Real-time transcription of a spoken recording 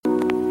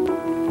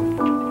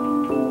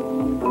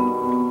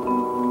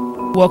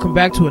Welcome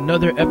back to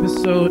another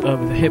episode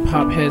of the Hip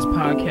Hop Heads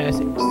Podcast.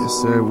 Yes,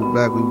 sir. We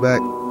back.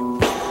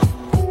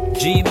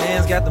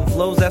 G-Man's got them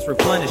flows that's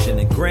replenishing,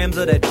 and grams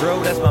of that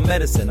dro, that's my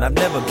medicine. I've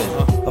never been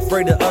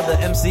afraid of other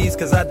MCs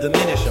cause I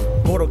diminish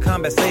them. Mortal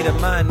Kombat say to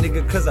mine,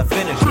 nigga, cause I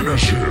finish it.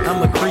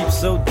 I'm a creep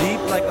so deep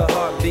like a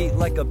heartbeat,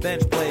 like a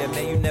bench player,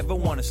 man, you never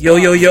wanna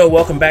stop. Yo,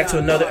 welcome back to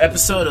another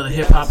episode of the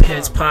Hip Hop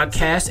Heads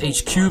Podcast.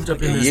 H Cubed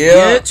up in this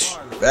bitch.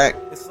 Back.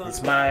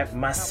 It's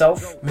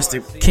myself,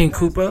 Mr. King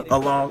Koopa,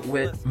 along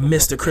with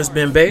Mr. Chris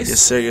Ben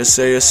Bass. Yes,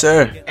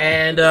 sir.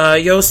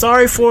 And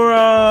sorry for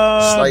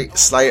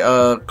slight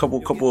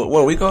couple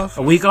a week off?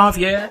 A week off,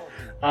 yeah.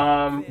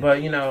 But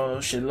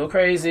shit a little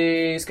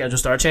crazy. Schedule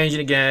started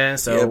changing again,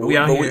 so we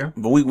out here.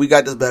 But we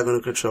got this back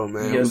under control,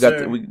 man. Yes,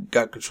 we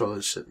got control of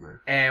this shit, man.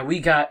 And we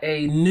got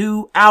a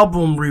new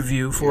album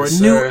review for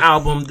new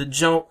album, the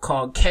joint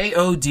called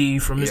K.O.D.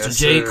 from Mr.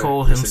 J.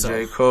 Cole himself.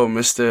 Mr. J. Cole,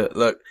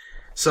 look.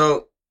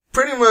 So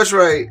pretty much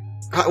right.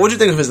 What'd you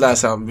think of his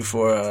last album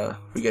before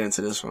we get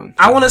into this one?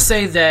 I want to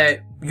say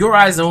that Your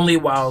Eyes Only,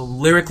 while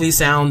lyrically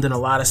sound in a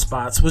lot of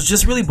spots, was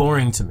just really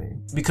boring to me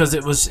because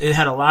it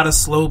had a lot of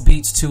slow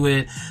beats to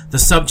it. The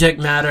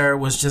subject matter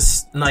was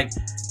just like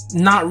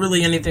not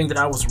really anything that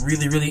I was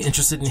really, really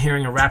interested in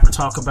hearing a rapper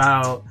talk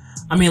about.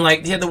 I mean,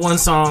 like, he had the one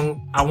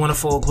song, I Want to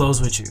Fold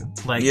Clothes With You.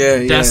 Like,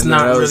 that's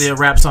not really a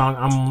rap song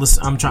I'm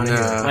trying to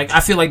hear. Like, I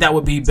feel like that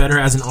would be better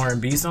as an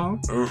R&B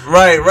song.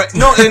 Right.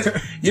 No, and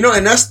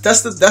that's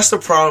the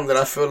problem that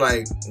I feel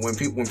like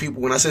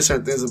when I say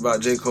certain things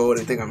about J. Cole,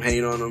 they think I'm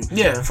hating on him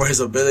for his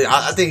ability.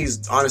 I think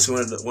he's honestly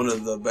one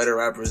of the better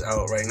rappers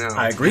out right now.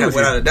 I agree with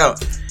without a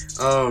doubt.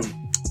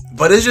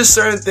 But it's just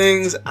certain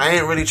things I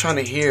ain't really trying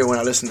to hear when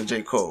I listen to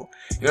J. Cole.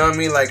 You know what I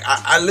mean? Like,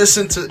 I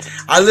listen to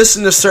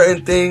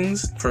certain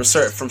things from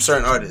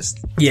certain artists.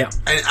 Yeah.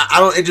 And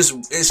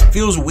it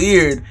feels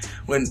weird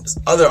when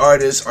other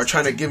artists are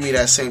trying to give me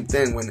that same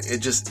thing when it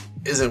just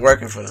isn't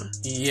working for them.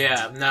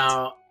 Yeah.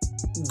 Now,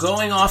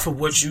 going off of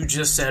what you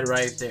just said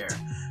right there,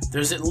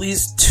 there's at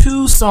least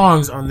 2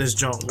 songs on this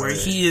joint where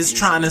he is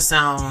trying to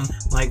sound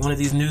like one of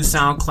these new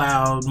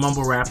SoundCloud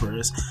mumble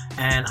rappers,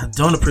 and I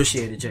don't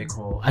appreciate it, J.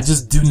 Cole. I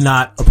just do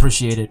not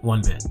appreciate it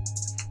one bit.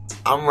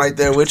 I'm right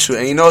there with you.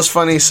 And you know what's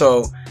funny?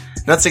 So,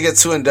 not to get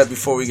too in depth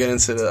before we get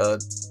into the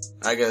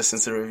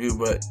review,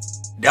 but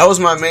that was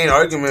my main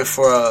argument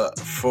for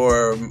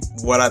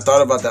what I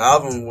thought about the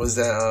album was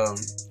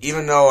that,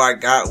 even though I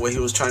got what he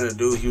was trying to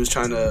do, he was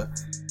trying to,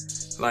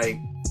 like,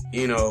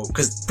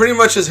 cause pretty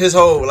much is his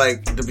whole,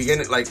 like, the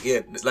beginning,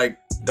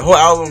 the whole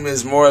album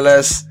is more or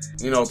less,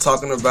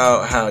 talking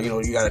about how,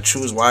 you gotta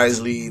choose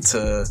wisely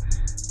to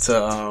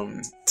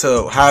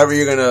however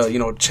you're gonna,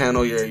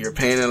 channel your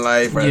pain in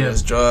life, whether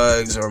it's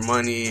drugs or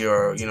money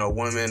or,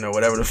 women or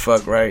whatever the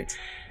fuck, right?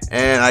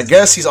 And I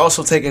guess he's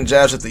also taking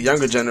jabs at the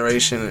younger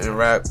generation in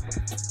rap.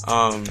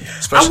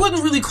 I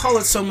wouldn't really call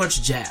it so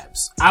much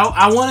jabs.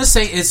 I want to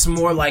say it's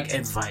more like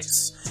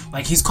advice.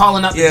 Like, he's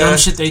calling out the dumb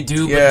shit they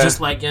do, but just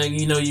like,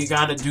 you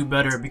gotta do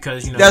better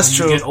because, that's when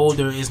true. You get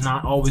older, it's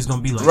not always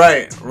gonna be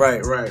like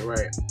Right.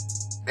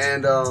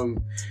 And,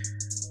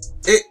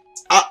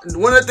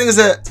 one of the things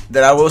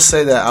that I will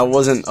say that I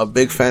wasn't a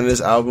big fan of this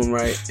album,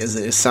 right, is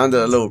it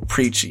sounded a little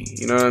preachy.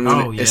 You know what I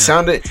mean? Oh, yeah.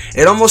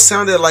 It almost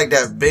sounded like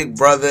that Big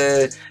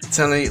Brother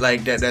telling you,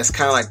 like, that's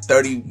kind of like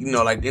 30,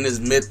 like in his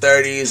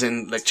mid-30s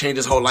and, like, changed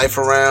his whole life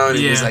around. And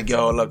he's like,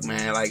 yo, look,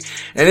 man, like,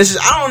 and it's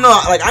just, I don't know,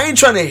 like, I ain't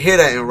trying to hear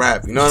that in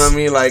rap. You know what I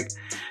mean? Like,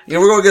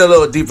 we're gonna get a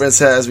little deeper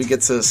into that as we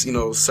get to,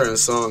 certain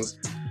songs.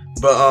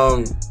 But,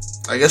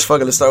 I guess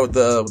fuck it, let's start with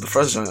the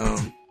first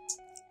one.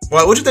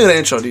 Well, what you think of the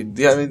intro? Do you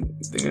have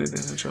anything of the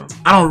intro?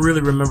 I don't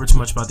really remember too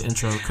much about the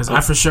intro because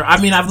I've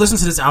listened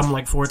to this album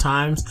like 4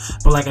 times,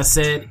 but like I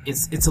said,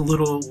 it's a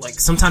little,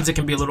 like, sometimes it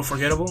can be a little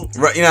forgettable.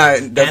 Right,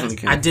 I definitely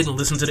can. I didn't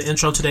listen to the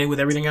intro today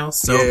with everything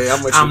else, so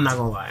I'm not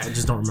gonna lie, I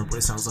just don't remember what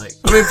it sounds like.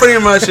 I mean, pretty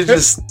much it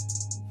just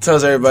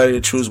tells everybody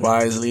to choose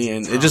wisely,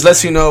 and it just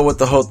lets you know what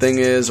the whole thing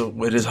is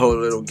with his whole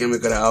little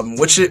gimmick of the album,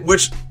 which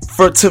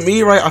to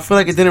me, right, I feel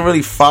like it didn't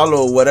really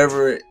follow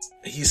whatever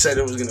he said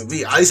it was gonna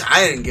be. At least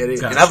I didn't get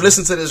it. Gotcha. And I've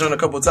listened to this one a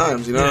couple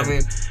times, you know what I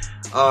mean?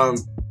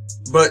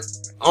 But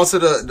also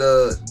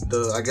the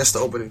I guess the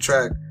opening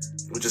track,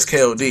 which is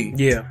KOD.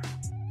 Yeah.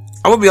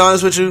 I'm gonna be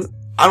honest with you,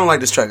 I don't like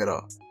this track at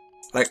all.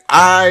 Like,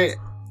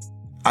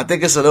 I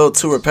think it's a little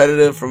too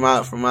repetitive for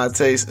my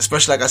taste,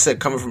 especially, like I said,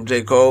 coming from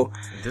J. Cole.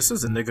 This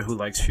is a nigga who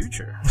likes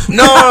Future.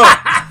 No!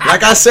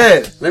 Like I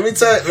said, let me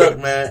tell you, look,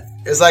 man,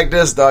 it's like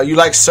this, dog. You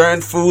like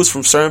certain foods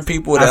from certain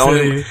people that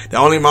only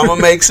mama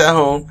makes at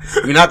home.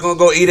 You're not gonna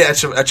go eat it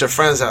at your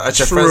friend's house, at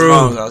your friend's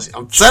mom's house.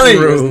 I'm telling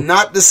you, it's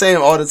not the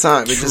same all the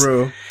time. It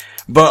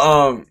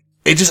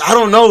just, I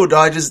don't know,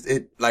 dog.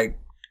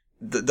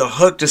 The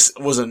hook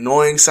just was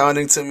annoying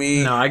sounding to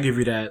me. No, I give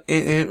you that.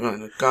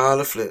 The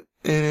collar flip.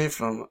 I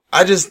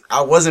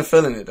wasn't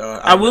feeling it,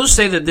 dog. I will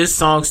say that this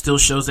song still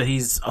shows that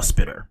he's a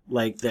spitter.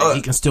 Like, that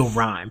he can still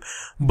rhyme.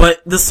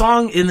 But the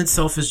song in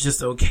itself is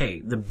just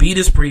okay. The beat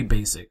is pretty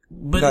basic,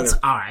 but it's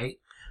alright.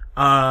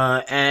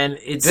 And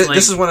it's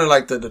this is one of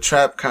like the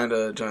trap kind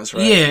of joints,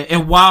 right? Yeah,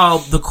 and while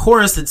the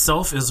chorus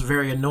itself is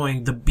very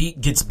annoying, the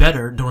beat gets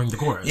better during the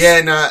chorus.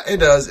 Yeah, nah, it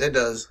does.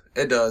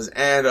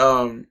 And,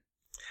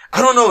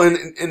 I don't know,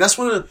 and that's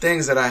one of the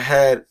things that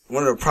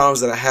one of the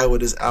problems that I had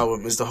with this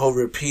album is the whole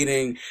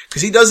repeating,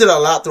 cause he does it a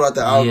lot throughout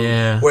the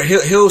album, where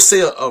he'll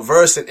say a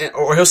verse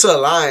or he'll say a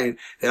line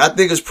that I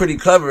think is pretty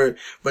clever,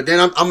 but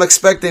then I'm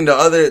expecting the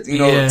other,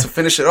 to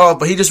finish it off,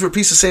 but he just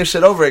repeats the same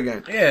shit over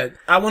again. Yeah,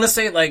 I wanna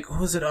say like,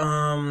 who's it,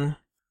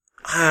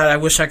 I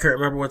wish I could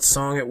remember what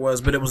song it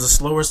was, but it was a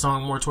slower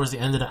song more towards the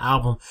end of the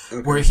album,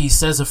 where he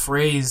says a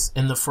phrase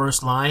in the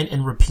first line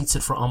and repeats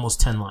it for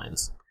almost 10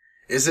 lines.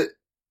 Is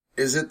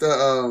it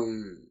the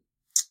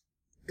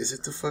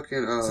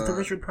fucking, Is it the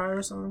Richard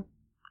Pryor song?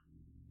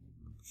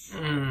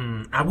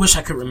 I wish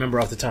I could remember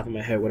off the top of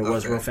my head what it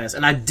was real fast.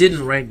 And I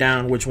didn't write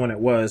down which one it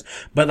was,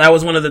 but that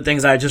was one of the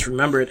things I just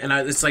remembered. And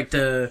it's like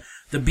the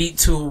beat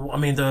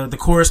the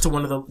chorus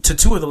to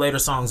two of the later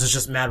songs is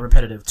just mad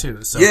repetitive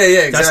too. So yeah,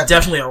 exactly. That's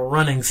definitely a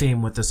running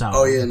theme with this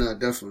album. Oh yeah, no,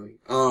 definitely.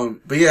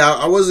 But yeah,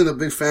 I wasn't a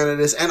big fan of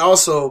this. And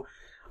also,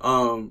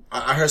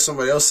 I heard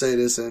somebody else say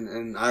this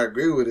and I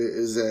agree with it,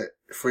 is that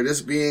for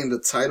this being the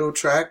title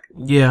track,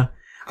 yeah,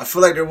 I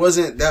feel like there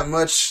wasn't that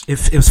much.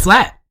 It was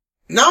flat.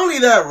 Not only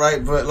that,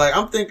 right, but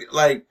I'm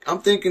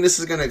thinking this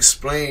is gonna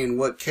explain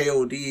what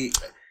KOD.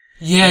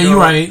 Yeah, you're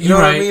right. You know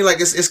what I mean?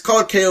 Like it's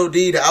called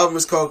KOD. The album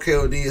is called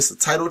KOD. It's the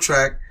title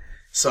track.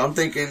 So I'm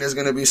thinking this is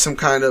gonna be the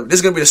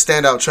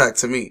standout track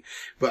to me.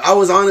 But I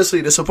was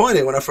honestly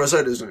disappointed when I first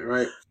heard this one,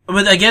 right?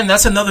 But again,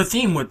 that's another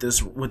theme with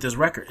this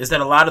record, is that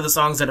a lot of the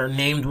songs that are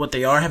named what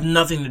they are have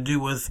nothing to do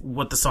with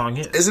what the song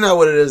is. Isn't that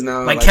what it is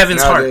now? Like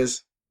Kevin's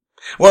nowadays?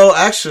 Heart. Well,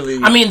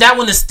 actually, I mean, that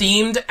one is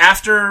themed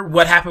after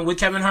what happened with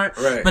Kevin Hart.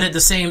 Right. But at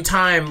the same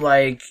time,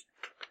 like,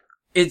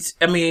 I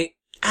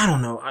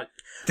don't know.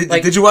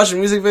 Did you watch the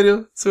music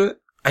video to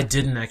it? I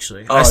didn't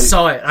actually. I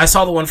saw it. I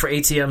saw the one for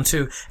ATM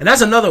too. And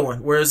that's another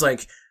one where it's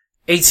like,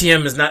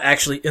 ATM is not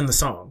actually in the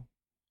song.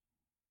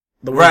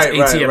 The words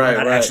ATM are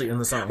not actually in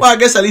the song. Well, I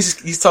guess at least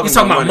he's talking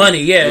about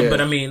money, yeah,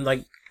 but I mean,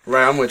 like.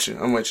 Right, I'm with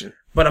you.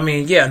 But I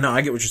mean, yeah, no,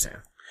 I get what you're saying.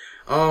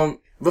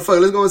 But fuck,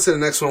 let's go into the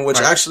next one, which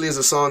actually is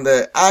a song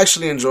that I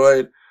actually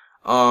enjoyed,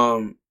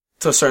 to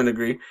a certain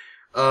degree.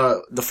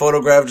 The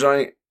Photograph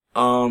joint.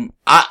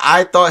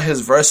 I thought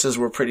his verses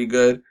were pretty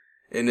good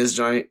in this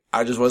joint.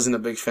 I just wasn't a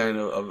big fan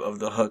of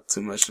the hook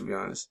too much, to be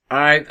honest.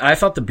 I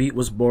thought the beat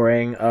was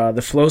boring.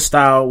 The flow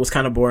style was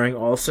kind of boring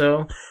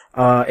also.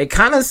 Like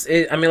I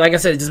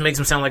said, it just makes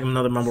him sound like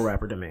another mumble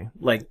rapper to me.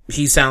 Like,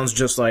 he sounds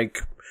just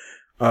like,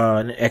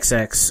 an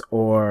XX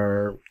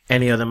or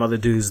any of them other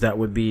dudes that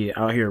would be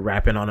out here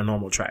rapping on a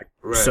normal track.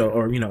 Right. So,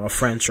 or, a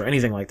French or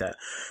anything like that.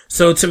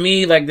 So to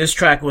me, like, this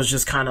track was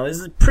just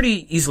is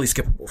pretty easily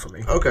skippable for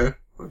me. Okay.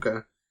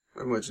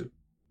 I'm with you.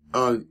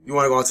 You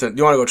wanna go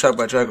track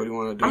by track, or you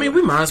wanna do? I mean,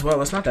 we might as well.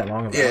 It's not that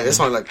long of Yeah, it's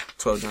only like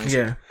 12 joints.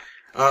 Yeah.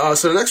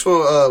 So the next one,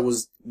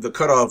 was The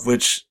Cutoff,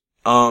 which,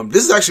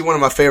 this is actually one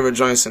of my favorite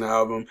joints in the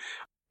album.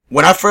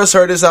 When I first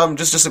heard this album,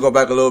 just to go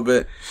back a little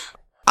bit,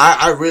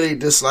 I really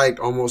disliked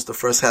almost the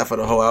first half of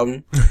the whole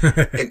album,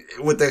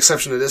 with the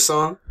exception of this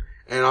song.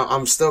 And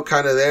I'm still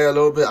kind of there a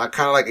little bit. I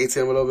kind of like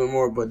ATM a little bit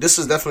more, but this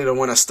is definitely the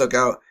one that stuck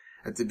out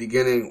at the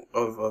beginning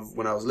of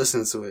when I was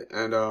listening to it.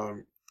 And,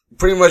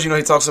 pretty much,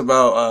 he talks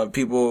about,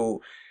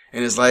 people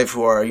in his life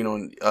who are,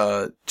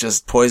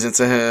 just poison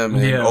to him,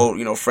 and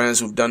old, friends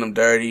who've done him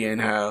dirty,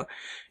 and how,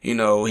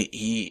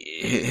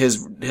 his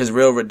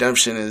real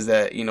redemption is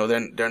that,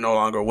 they're no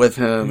longer with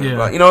him.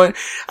 Yeah. And,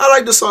 I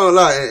like the song a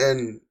lot,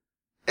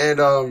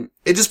 and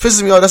it just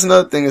pisses me off. That's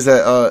another thing, is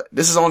that,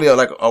 this is only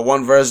a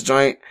one verse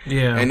joint.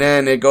 Yeah. And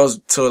then it goes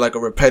to like a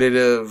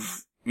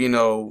repetitive,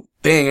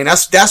 thing. And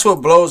that's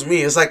what blows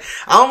me. It's like,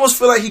 I almost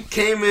feel like he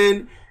came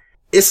in,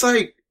 it's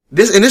like,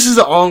 this is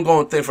an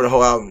ongoing thing for the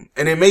whole album.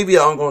 And it may be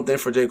an ongoing thing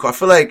for J. Cole. I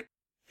feel like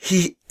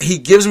he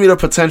gives me the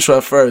potential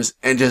at first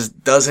and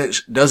just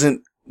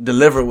doesn't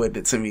deliver with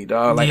it to me,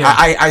 dog. Like, yeah.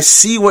 I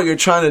see what you're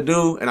trying to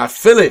do and I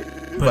feel it,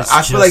 but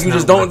I feel like you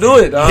just don't do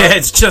it, dog. Yeah,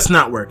 it's just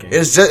not working.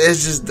 It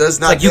just does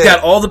not. Like, you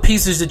got all the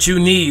pieces that you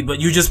need, but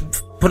you just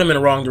put them in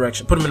the wrong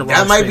direction. Put them in the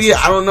wrong That might be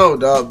it. I don't know,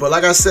 dog. But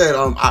like I said,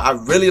 I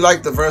really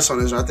liked the verse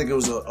on this one. I think it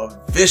was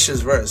a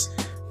vicious verse.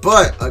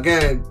 But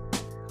again,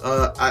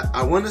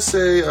 I want to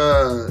say,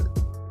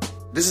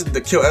 this is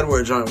the Kill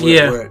Edward joint.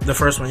 The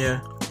first one,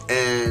 yeah.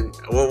 And,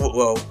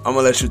 well, I'm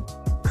gonna let you,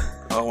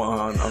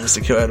 I'm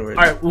Mr. Kill Edward.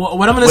 Alright, well,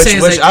 what I'm gonna say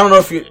is, I don't know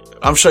if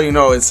I'm sure you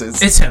know it's him.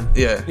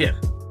 Yeah. Yeah.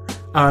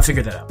 I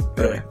figured that out.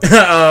 Yeah.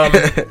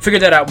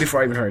 Figured that out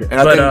before I even heard it. And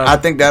I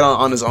think that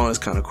on his own is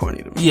kind of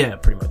corny to me. Yeah,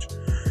 pretty much.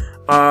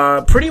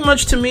 Pretty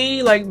much to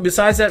me, like,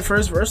 besides that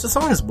first verse, the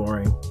song is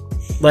boring.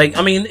 Like,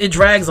 I mean, it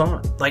drags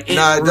on. Like, it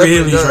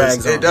really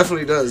drags on. It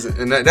definitely does.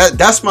 And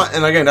that's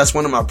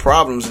one of my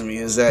problems with me,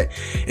 is that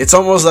it's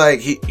almost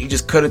like he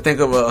just couldn't think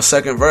of a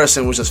second verse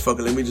and was just, fuck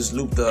it, let me just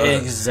loop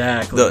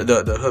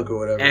the hook or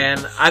whatever. And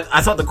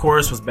I thought the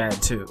chorus was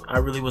bad too. I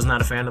really was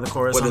not a fan of the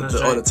chorus on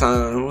this all the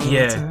time.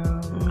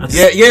 Yeah.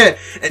 Yeah.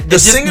 The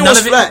singing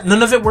was flat.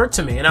 None of it worked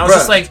to me, and I was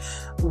just like,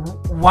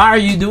 why are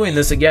you doing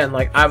this again?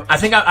 Like, I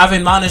think I've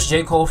admonished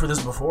J. Cole for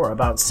this before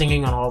about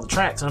singing on all the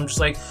tracks, and I'm just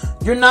like,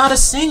 you're not a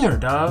singer,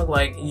 dog.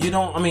 Like, you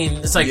don't. I mean,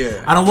 it's like,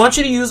 I don't want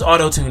you to use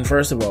auto-tune,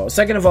 first of all.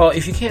 Second of all,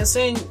 if you can't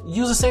sing,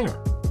 use a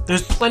singer.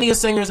 There's plenty of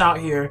singers out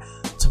here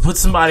to put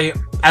somebody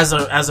as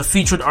a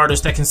featured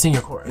artist that can sing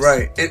your chorus.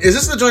 Right. And is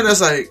this the joint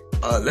that's like,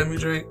 let me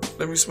drink,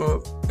 let me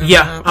smoke?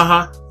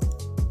 Yeah.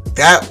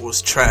 That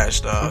was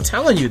trash, dog. I'm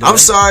telling you, dog. I'm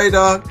sorry,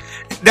 dog.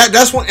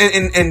 That's one,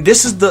 and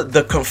this is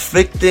the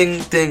conflicting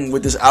thing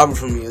with this album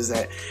for me, is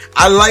that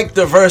I like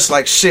the verse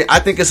like shit. I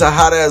think it's a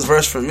hot ass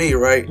verse for me,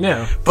 right?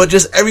 Yeah. But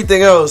just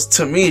everything else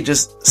to me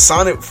just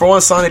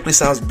sonically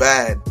sounds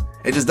bad.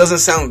 It just doesn't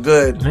sound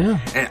good. Yeah.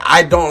 And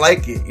I don't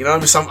like it. You know what I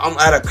mean? So I'm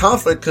at a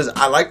conflict because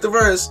I like the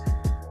verse,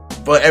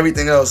 but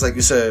everything else, like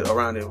you said,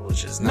 around it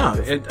was just not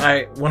good.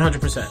 I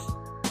 100%.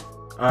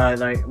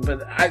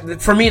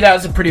 For me, that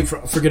was a pretty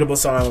forgettable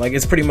song. Like,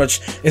 it's pretty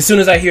much, as soon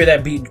as I hear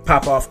that beat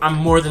pop off, I'm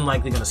more than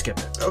likely gonna skip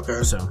it.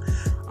 Okay. So,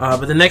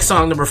 but the next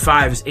song, number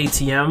 5, is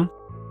ATM.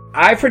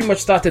 I pretty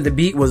much thought that the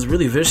beat was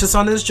really vicious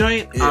on this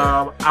joint.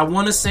 Yeah. I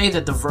want to say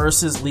that the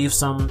verses leave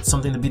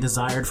something to be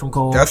desired from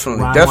Cole.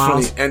 Definitely.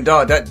 Miles. And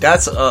dog,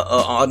 that's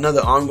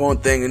another ongoing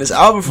thing in this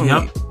album for me.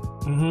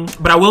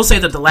 Mm-hmm. But I will say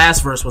that the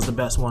last verse was the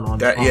best one on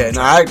that. Yeah,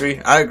 no, I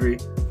agree.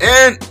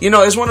 And you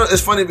know,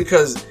 it's funny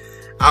because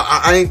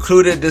I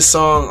included this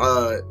song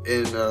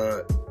in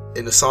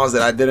the songs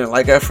that I didn't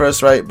like at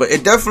first, right? But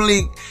it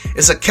definitely,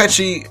 it's a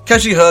catchy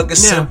hook. It's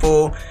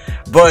simple,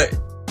 but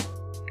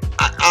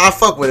I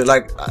fuck with it.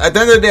 Like, at the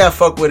end of the day, I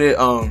fuck with it.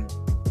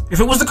 If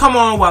it was to come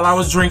on while I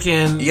was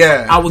drinking,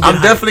 I would.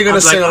 I'm definitely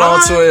gonna sing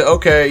along to it.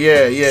 Okay,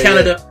 yeah.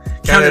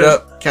 Count it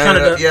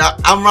up. Yeah,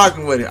 I'm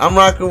rocking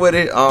with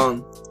it.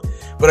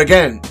 But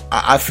again,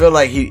 I feel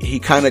like he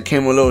kind of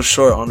came a little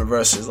short on the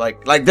verses.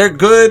 Like they're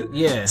good.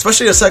 Yeah.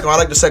 Especially the second one. I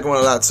like the second one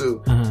a lot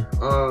too.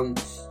 Mm-hmm.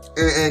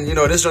 And you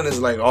know, this one is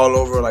like all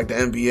over like the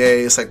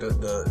NBA. It's like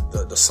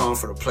the song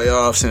for the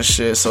playoffs and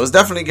shit. So it's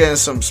definitely getting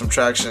some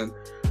traction.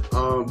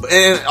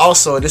 And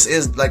also this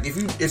is like, if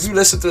you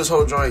listen to this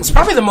whole joint, it's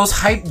probably the most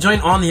hyped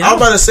joint on the album. I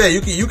was album. about to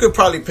say you could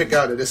probably pick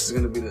out that this is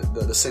going to be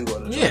the single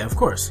of the joint. Yeah, of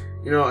course.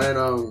 You know, and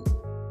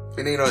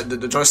then, you know,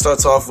 the joint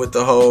starts off with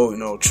the whole, you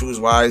know, choose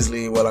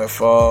wisely, will I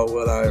fall,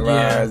 will I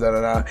rise,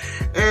 da.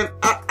 And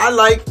I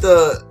like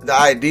the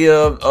idea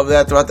of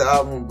that throughout the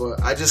album,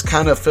 but I just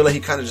kind of feel like he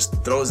kind of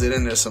just throws it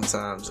in there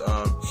sometimes.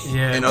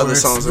 In other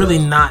songs, it's really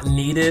not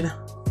needed.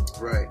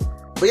 Right.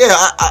 But yeah,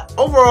 I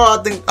overall,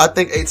 I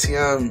think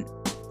ATM,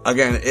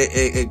 again,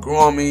 it grew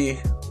on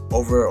me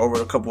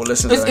over a couple of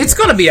listens. It's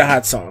gonna be a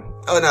hot song.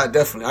 Oh no,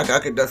 definitely. I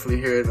could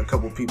definitely hear it in a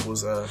couple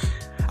people's.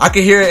 I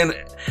could hear it in.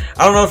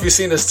 I don't know if you've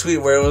seen this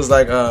tweet where it was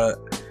like,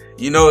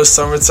 you know, it's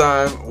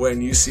summertime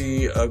when you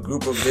see a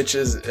group of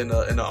bitches in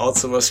a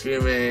Ultima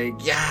screaming,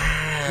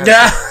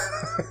 yeah,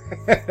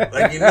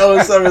 like, you know,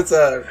 it's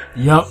summertime.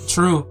 Yup,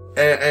 true.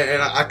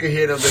 And I could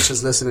hear them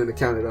bitches listening to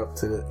Count It Up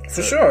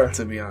for sure.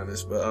 To be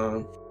honest, but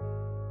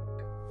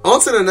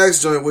on to the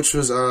next joint, which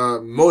was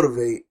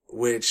Motivate,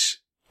 which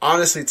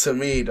honestly to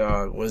me,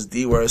 dog, was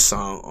the worst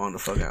song on the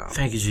fucking album.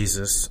 Thank you,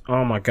 Jesus.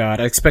 Oh my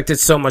God. I expected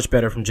so much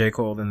better from J.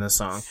 Cole than this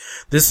song.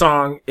 This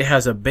song, it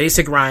has a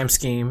basic rhyme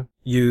scheme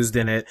used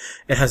in it.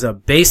 It has a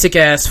basic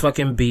ass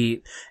fucking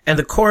beat. And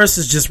the chorus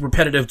is just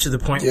repetitive to the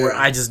point where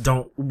I just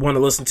don't want to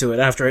listen to it.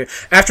 After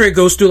it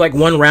goes through like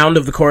one round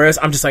of the chorus,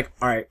 I'm just like,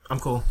 alright, I'm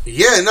cool.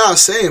 Yeah, no,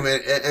 same.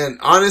 And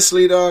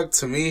honestly, dog,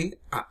 to me,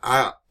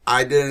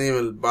 I didn't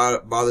even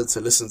bother to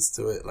listen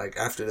to it like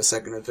after the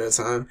second or third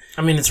time.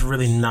 I mean, it's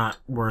really not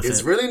worth it.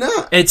 It's really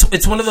not.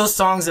 It's one of those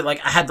songs that like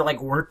I had to like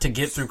work to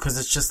get through because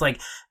it's just like,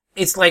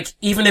 it's like,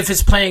 even if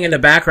it's playing in the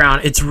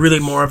background, it's really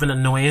more of an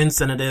annoyance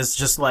than it is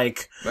just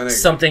like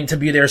something to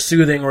be there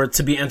soothing or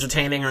to be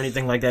entertaining or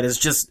anything like that. It's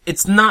just,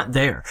 it's not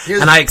there.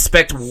 And I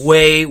expect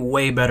way,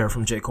 way better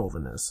from J. Cole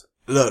than this.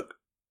 Look,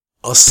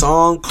 a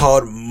song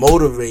called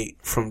Motivate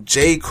from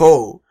J.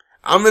 Cole.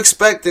 I'm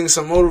expecting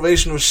some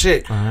motivational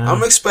shit.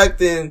 I'm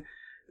expecting,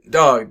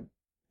 dog,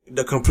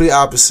 the complete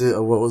opposite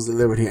of what was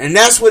delivered here. And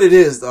that's what it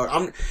is,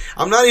 dog.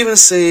 I'm not even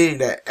saying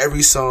that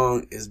every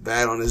song is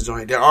bad on this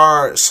joint. There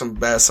are some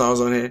bad songs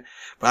on here,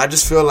 but I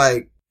just feel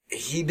like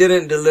he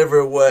didn't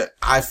deliver what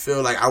I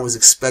feel like I was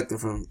expecting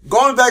from him.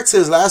 Going back to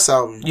his last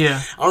album.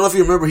 Yeah. I don't know if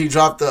you remember, he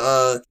dropped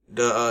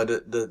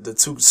the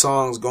two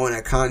songs going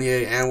at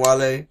Kanye and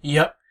Wale.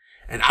 Yep.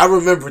 And I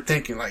remember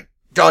thinking like,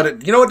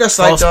 dog, you know what that's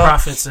like, False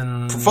Prophets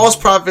and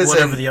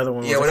whatever the other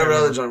one was. Yeah, whatever the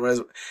other joint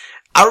was.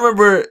 I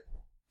remember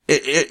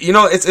you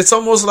know, it's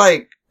almost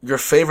like your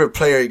favorite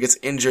player gets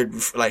injured,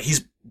 like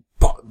he's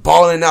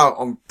balling out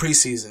on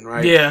preseason,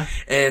 right? Yeah.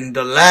 And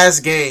the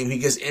last game he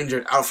gets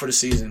injured out for the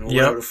season or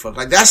whatever the fuck.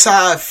 Like that's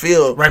how I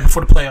feel. Right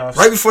before the playoffs.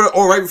 Right before the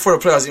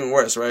playoffs, even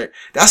worse, right?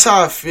 That's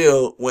how I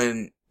feel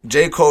when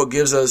J. Cole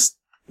gives us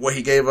what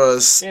he gave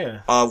us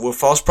with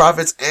False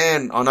Prophets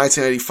and on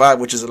 1985,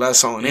 which is the last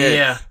song on here.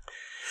 Yeah.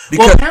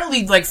 Because, well,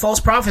 apparently, like, False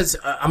Prophets,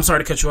 I'm sorry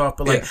to cut you off,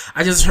 but like,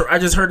 I just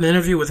heard an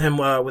interview with him,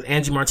 with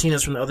Angie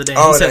Martinez from the other day.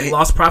 He said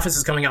Lost Prophets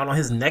is coming out on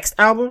his next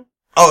album.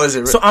 Oh, is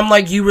it? So I'm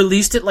like, you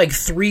released it like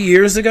 3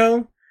 years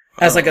ago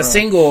as like a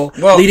single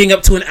leading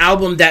up to an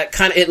album that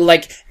kind of,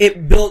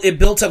 it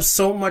built up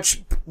so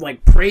much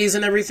like praise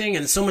and everything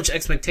and so much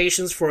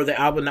expectations for the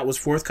album that was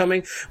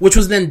forthcoming, which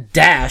was then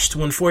dashed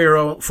when For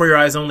Your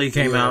Eyes Only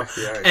came out.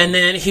 Yeah. And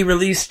then he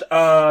released,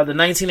 the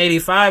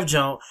 1985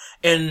 joint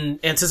in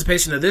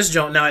anticipation of this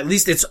joint. Now, at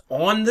least it's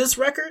on this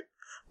record,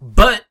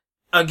 but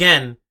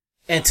again,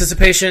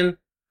 anticipation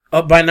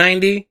up by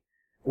 90,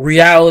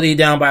 reality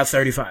down by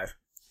 35.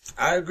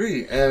 I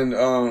agree. And,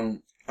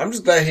 I'm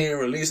just glad he didn't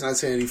release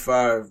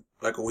 1985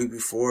 like a week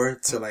before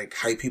to like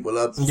hype people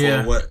up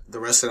for what the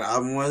rest of the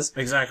album was.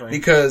 Exactly.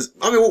 Because,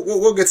 I mean,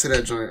 we'll get to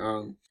that joint,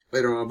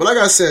 later on. But like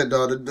I said,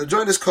 dog, the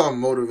joint is called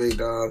Motivate,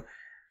 dog.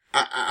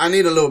 I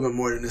need a little bit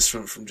more than this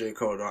from J.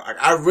 Cole, dog.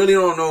 I really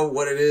don't know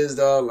what it is,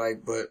 dog,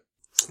 like, but,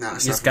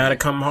 it's gotta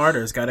come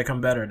harder. It's gotta come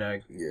better,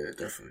 dog. Yeah,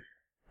 definitely.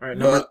 Alright,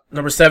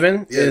 number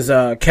 7 is,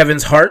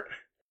 Kevin's Heart.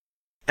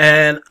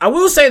 And I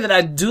will say that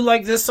I do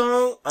like this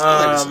song.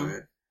 I like this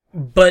song,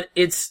 but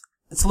it's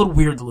a little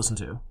weird to listen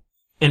to,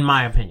 in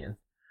my opinion.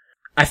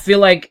 I feel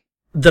like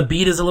the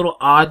beat is a little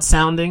odd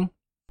sounding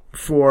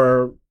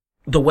for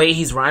the way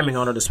he's rhyming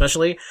on it,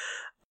 especially.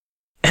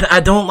 And I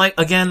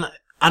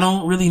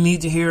don't really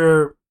need to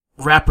hear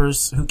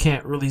rappers who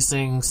can't really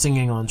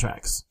singing on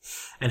tracks.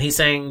 And he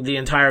sang the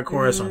entire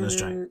chorus on this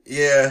track.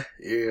 Yeah.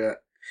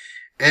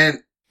 And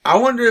I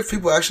wonder if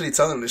people actually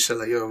tell him this shit,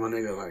 like, yo, my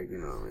nigga, like, you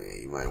know, man,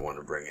 you might want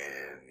to bring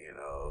in, you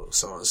know,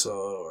 so-and-so,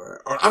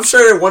 or I'm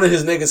sure one of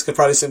his niggas could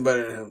probably sing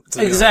better than him.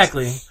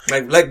 Exactly.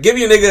 Like, give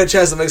your nigga a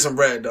chance to make some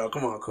bread, dog.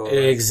 Come on, Cole.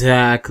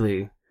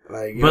 Exactly.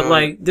 Like, but,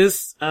 like,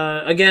 this,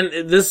 again,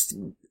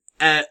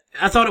 I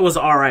thought it was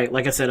alright.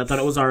 Like I said, I thought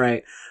it was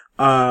alright.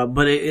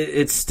 But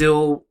it's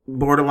still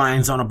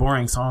borderlines on a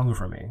boring song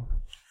for me.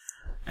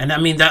 And I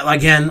mean that,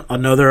 again,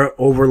 another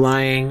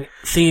overlying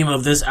theme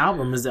of this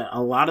album is that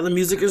a lot of the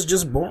music is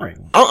just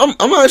boring.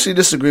 I'm actually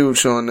disagree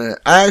with you on that.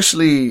 I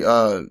actually,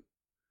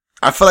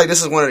 I feel like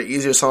this is one of the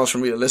easier songs for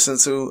me to listen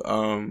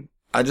to.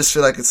 I just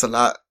feel like it's a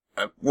lot,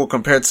 well,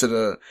 compared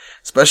to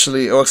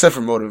except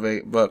for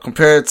Motivate, but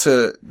compared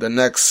to the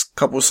next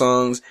couple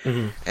songs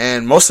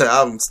and most of the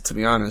albums, to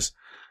be honest.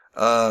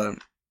 I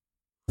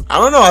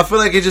don't know. I feel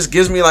like it just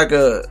gives me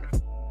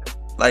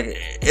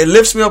it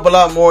lifts me up a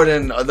lot more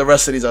than the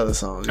rest of these other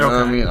songs. You know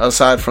what I mean?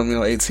 Aside from,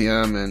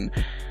 ATM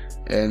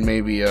and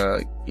maybe,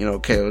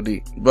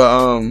 KOD. But,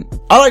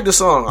 I like the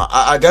song.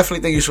 I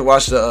definitely think you should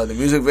watch the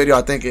music video.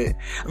 I think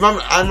I'm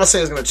not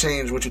saying it's gonna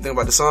change what you think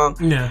about the song.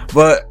 Yeah.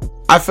 But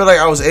I feel like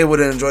I was able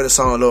to enjoy the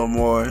song a little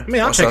more. I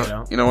mean, I'll check it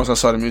out. Once I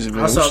saw the music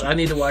video. I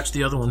need to watch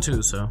the other one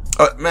too, so.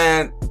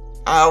 Man,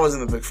 I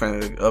wasn't a big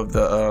fan of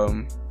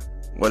the,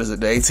 what is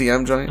it? The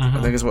ATM joint?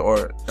 I think it's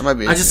or it might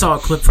be. I just saw a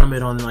clip from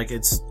it on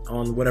it's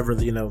on whatever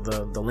the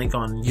link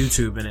on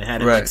YouTube, and it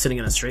had it sitting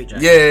in a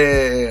straitjacket.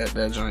 Yeah,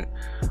 that joint.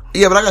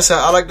 Yeah, but like I said,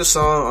 I like the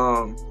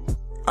song.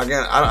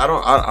 Again,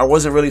 I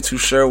wasn't really too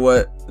sure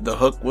what the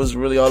hook was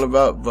really all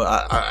about,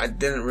 but I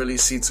didn't really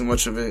see too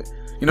much of it.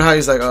 You know how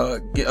he's like,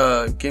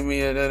 give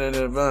me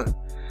a blunt.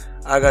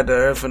 I got the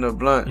earth in the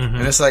blunt,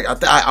 and it's like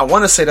I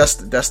want to say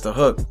that's the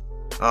hook.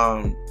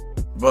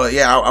 But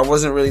yeah, I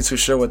wasn't really too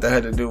sure what that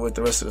had to do with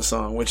the rest of the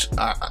song, which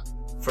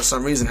for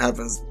some reason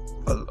happens,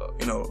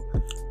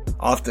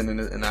 often in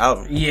the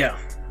album. Yeah,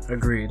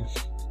 agreed.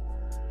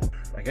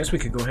 I guess we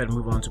could go ahead and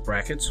move on to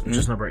Brackets, which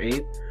is number 8.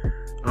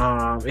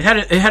 It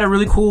had a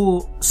really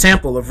cool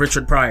sample of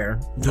Richard Pryor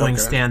doing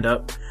stand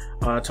up,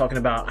 talking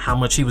about how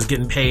much he was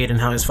getting paid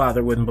and how his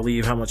father wouldn't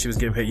believe how much he was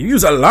getting paid.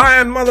 "You's a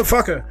lying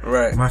motherfucker."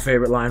 Right. My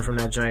favorite line from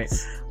that joint.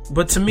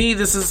 But to me,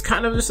 this is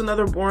kind of just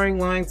another boring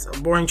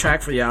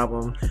track for the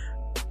album.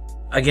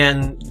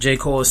 Again, J.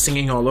 Cole is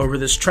singing all over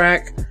this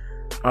track.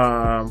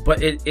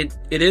 But it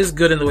is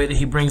good in the way that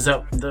he brings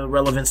up the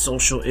relevant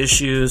social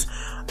issues,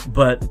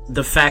 but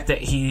the fact that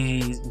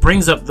he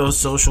brings up those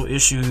social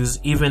issues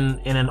even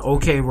in an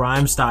okay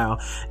rhyme style,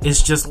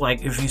 it's just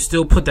like, if you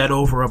still put that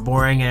over a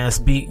boring ass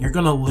beat, you're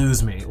gonna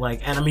lose me.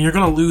 And I mean, you're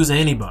gonna lose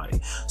anybody.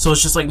 So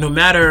it's just like, no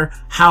matter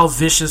how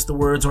vicious the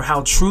words or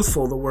how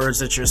truthful the words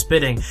that you're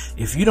spitting,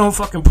 if you don't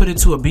fucking put it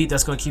to a beat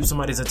that's gonna keep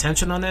somebody's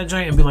attention on that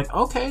joint and be like,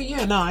 okay,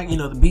 yeah,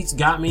 no, the beats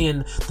got me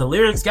and the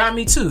lyrics got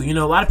me too. A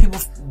lot of people,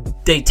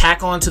 they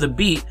tack on to the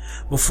beat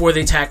before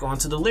they tack on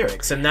to the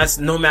lyrics. And that's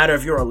no matter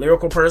if you're a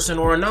lyrical person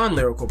or a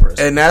non-lyrical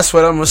person. And that's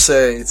what I'm going to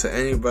say to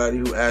anybody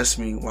who asks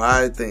me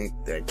why I think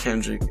that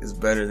Kendrick is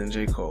better than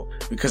J. Cole.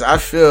 Because I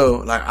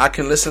feel like I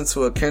can listen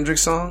to a Kendrick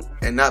song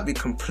and not be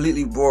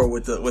completely bored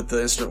with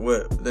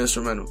the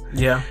instrumental.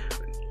 Yeah.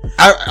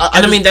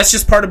 I mean, that's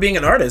just part of being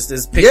an artist,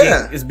 is being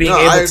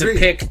able to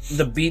pick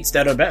the beats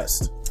that are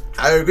best.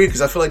 I agree,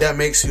 because I feel like that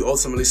makes you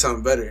ultimately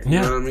sound better. You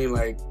know what I mean?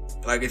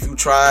 Like if you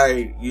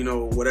try,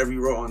 whatever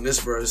you wrote on this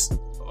verse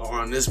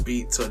on this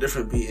beat to a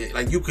different beat.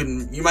 Like you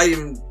might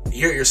even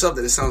hear it yourself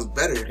that it sounds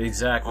better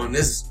Exactly. on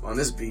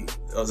this beat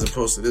as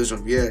opposed to this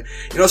drum. Yeah,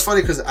 you know it's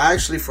funny because I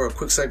actually for a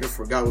quick second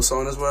forgot what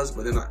song this was,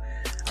 but then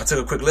I took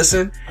a quick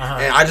listen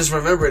and I just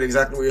remembered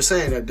exactly what you're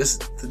saying, that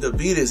the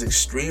beat is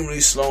extremely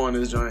slow on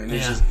this joint, and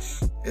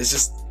it's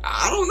just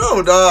I don't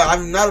know, dog.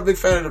 I'm not a big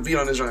fan of the beat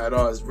on this joint at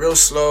all. It's real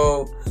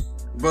slow.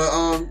 But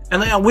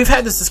and like, we've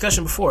had this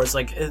discussion before. It's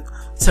like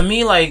to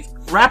me, like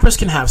rappers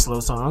can have slow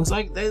songs.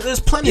 Like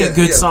there's plenty of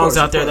good songs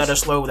out there that are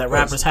slow that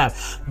rappers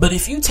have. But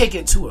if you take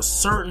it to a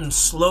certain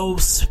slow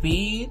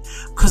speed,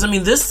 because I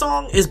mean, this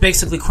song is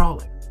basically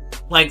crawling.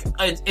 Like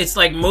it's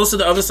like most of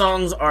the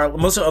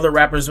other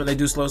rappers when they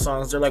do slow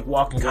songs, they're like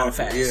walking kind of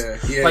fast.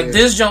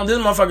 This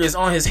motherfucker is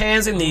on his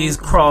hands and knees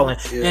crawling,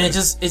 and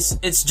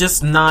it's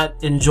just not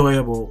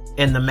enjoyable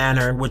in the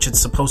manner in which it's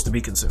supposed to be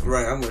consumed.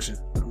 Right, I'm with you.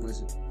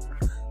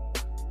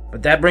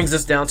 But that brings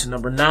us down to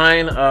number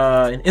 9,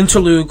 an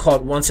interlude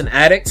called Once an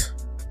Addict.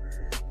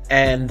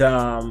 And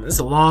it's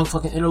a long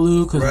fucking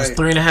interlude because it's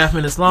 3.5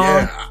 minutes long.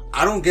 Yeah,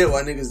 I don't get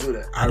why niggas do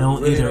that. I don't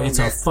really either. It's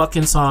a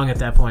fucking song at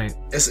that point.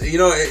 It's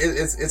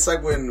it's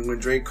like when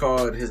Drake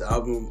called his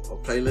album a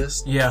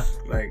playlist. Yeah.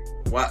 Like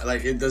why?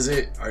 Like it does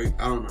it? I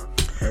don't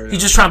know.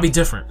 He's just trying to be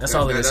different. That's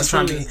all it is.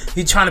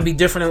 He's trying to be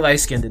different and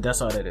light skinned.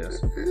 That's all that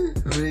is.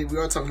 I mean, we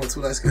are talking about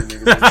 2 light skinned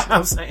niggas.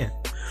 I'm saying.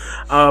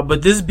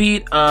 But this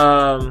beat,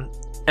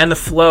 and the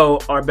flow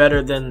are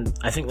better than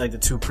I think like the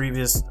 2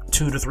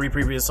 to 3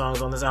 previous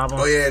songs on this album.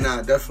 Oh yeah,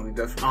 nah, definitely.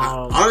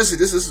 Honestly,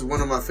 this is one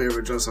of my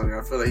favorite joints on here.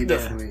 I feel like he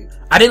definitely.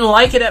 I didn't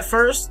like it at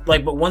first,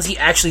 like, but once he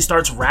actually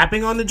starts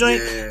rapping on the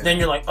joint, then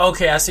you're like,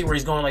 okay, I see where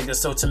he's going like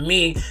this. So to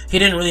me, he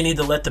didn't really need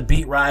to let the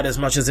beat ride as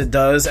much as it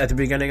does at the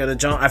beginning of the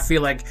joint. I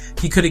feel like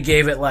he could have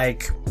gave it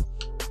like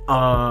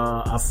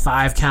a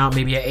 5 count,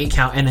 maybe an 8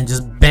 count, and then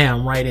just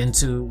bam right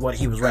into what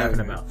he was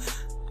rapping about.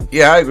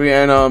 Yeah, I agree.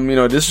 And,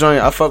 this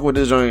joint, I fuck with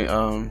this joint.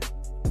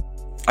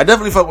 I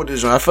definitely fuck with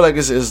this joint. I feel like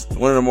this is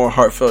one of the more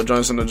heartfelt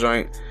joints in the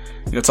joint.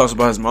 Talks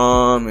about his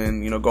mom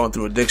and, going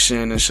through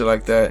addiction and shit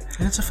like that.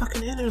 And it's a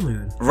fucking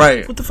interlude.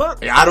 Right. What the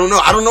fuck? Yeah, I don't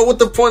know what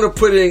the point of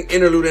putting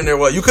interlude in there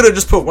was. You could have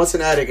just put Once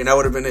an Addict and that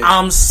would have been it.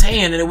 I'm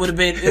saying, and it would have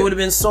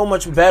been so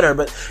much better,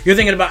 but I'm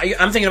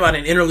thinking about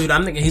an interlude.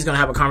 I'm thinking he's gonna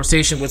have a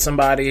conversation with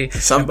somebody.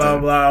 Something. Blah,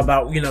 blah,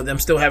 blah, about, them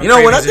still having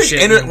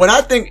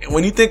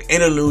when you think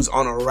interludes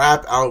on a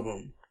rap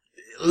album,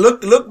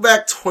 Look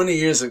back 20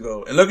 years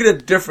ago and look at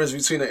the difference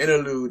between an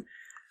interlude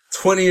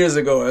 20 years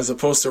ago as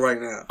opposed to right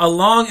now. A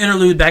long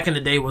interlude back in the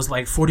day was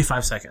like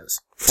 45 seconds.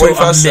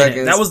 45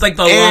 seconds. That was like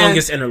the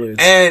longest interlude.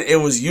 And it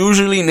was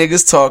usually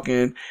niggas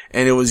talking,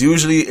 and it was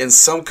usually in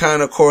some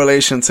kind of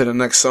correlation to the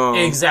next song.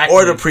 Exactly.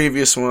 Or the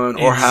previous one,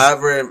 or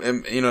however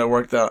it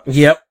worked out.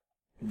 Yep.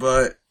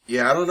 But,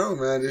 yeah, I don't know,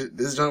 man.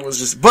 This joint was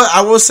just, but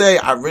I will say,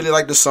 I really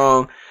like the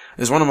song.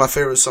 It's one of my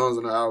favorite songs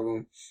on the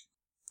album.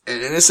 And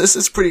it's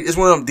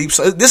one of them deep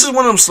songs. This is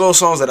one of them slow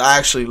songs that I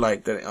actually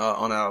like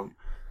on the album.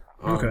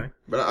 Okay.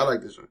 But I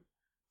like this joint.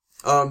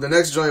 The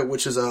next joint,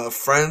 which is,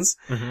 Friends.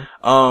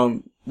 Mm-hmm.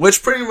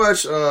 Which pretty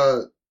much,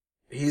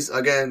 he's,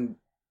 again,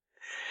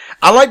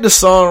 I like the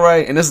song,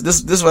 right? And this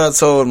is what I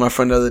told my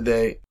friend the other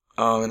day.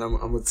 And I'm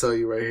gonna tell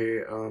you right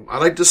here. I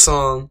like the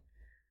song,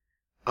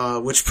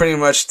 which pretty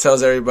much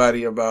tells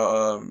everybody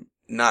about,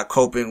 not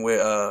coping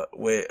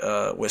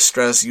with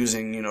stress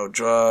using,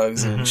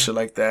 drugs and shit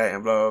like that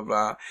and blah, blah,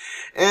 blah.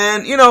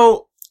 And,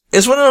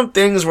 it's one of them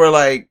things where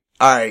like,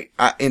 alright,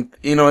 in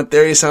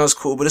theory it sounds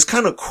cool, but it's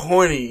kind of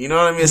corny, you know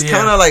what I mean? It's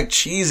kind of like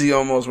cheesy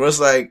almost, where it's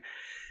like,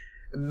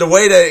 the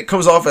way that it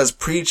comes off as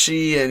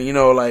preachy and,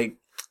 like,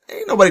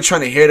 ain't nobody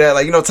trying to hear that,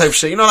 like, type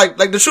shit. Like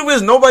the truth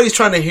is, nobody's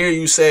trying to hear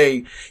you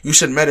say you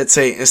should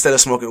meditate instead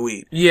of smoking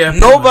weed. Yeah.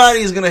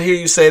 Nobody's gonna hear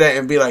you say that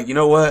and be like, you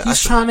know what?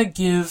 He's trying to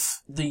give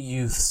the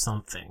youth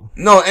something.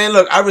 No, and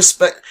look, I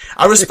respect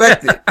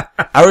it.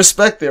 I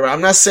respect it, right?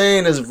 I'm not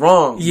saying it's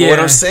wrong. Yeah. But what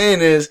I'm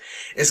saying is,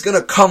 it's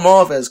gonna come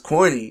off as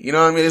corny. You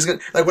know what I mean? It's gonna,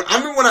 like, just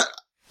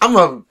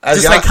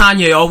like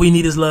Kanye, all we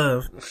need is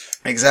love.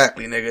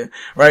 Exactly, nigga.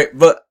 Right?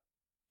 But,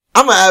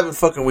 I'm an avid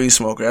fucking weed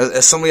smoker.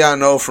 As some of y'all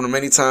know from the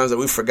many times that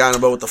we've forgotten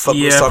about what the fuck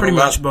we was talking about. Yeah,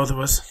 pretty much both of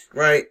us.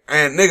 Right?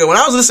 And nigga, when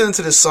I was listening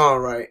to this song,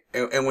 right,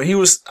 and when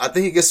I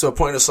think he gets to a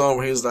point in the song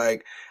where he was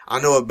like,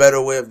 I know a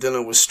better way of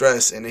dealing with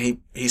stress, and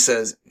then he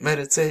says,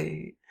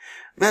 meditate,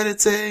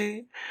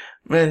 meditate,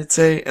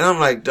 meditate. And I'm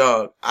like,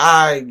 dog,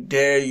 I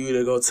dare you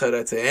to go tell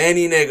that to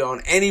any nigga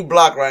on any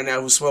block right now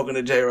who's smoking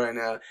a J right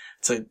now.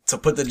 To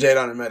put the J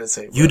down and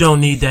meditate. Bro. You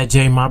don't need that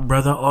J, my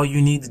brother. All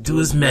you need to do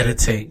is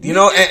meditate. And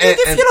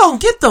if you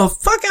don't get the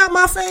fuck out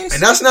my face.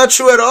 And that's not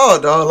true at all,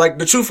 dog. Like,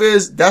 the truth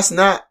is, that's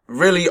not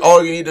really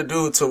all you need to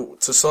do to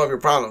solve your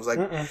problems. Like,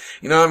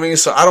 you know what I mean?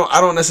 So I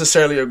don't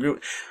necessarily agree.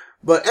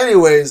 But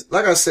anyways,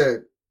 like I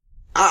said,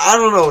 I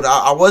don't know.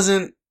 I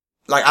wasn't,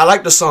 like, I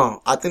like the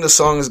song. I think the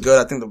song is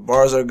good. I think the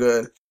bars are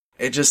good.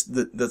 It just,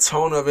 the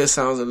tone of it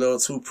sounds a little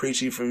too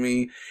preachy for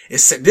me.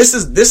 This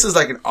is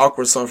like an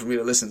awkward song for me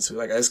to listen to.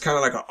 Like, it's kind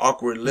of like an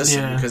awkward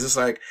listen because it's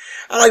like,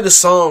 I like the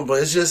song,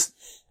 but it's just,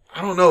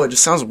 I don't know. It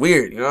just sounds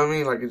weird. You know what I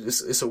mean? Like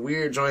it's a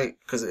weird joint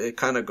because it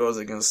kind of goes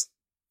against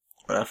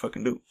what I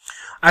fucking do.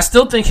 I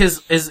still think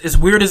as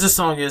weird as this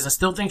song is, I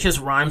still think his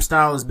rhyme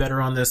style is better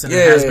on this than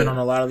it has been on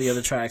a lot of the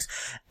other tracks.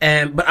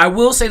 But I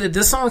will say that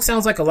this song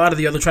sounds like a lot of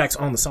the other tracks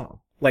on the song.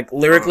 Like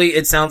lyrically,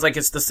 it sounds like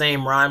it's the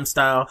same rhyme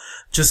style,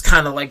 just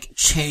kind of like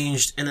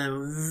changed in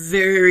a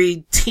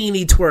very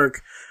teeny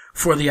twerk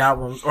for the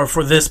album or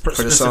for this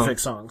specific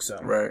song. So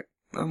right,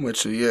 I'm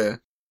with you. Yeah.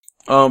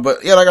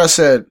 But yeah, like I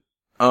said,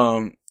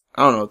 I don't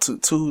know,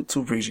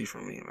 too preachy for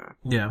me, man.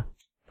 Yeah,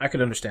 I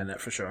could understand that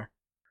for sure.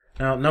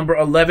 Now, number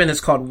 11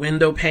 is called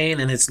Window Pane,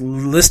 and it's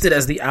listed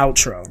as the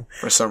outro.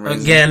 For some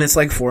reason. Again, it's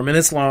like 4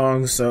 minutes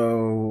long,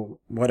 so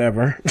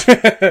whatever.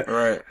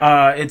 Right.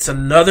 It's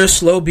another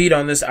slow beat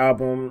on this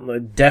album, a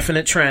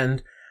definite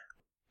trend.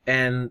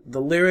 And the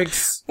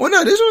lyrics... Well,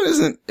 no, this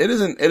one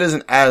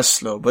isn't as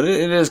slow, but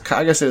it is,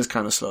 I guess it is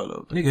kind of slow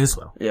though. Nigga is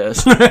slow. Yeah,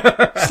 it's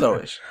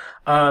slowish.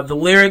 The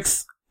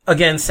lyrics,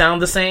 again,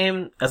 sound the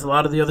same as a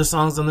lot of the other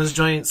songs on this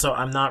joint, so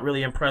I'm not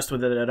really impressed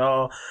with it at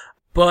all.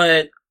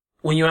 But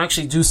when you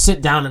actually do sit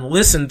down and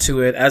listen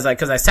to it,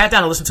 cause I sat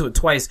down and listened to it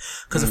twice,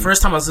 cause the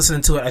first time I was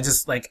listening to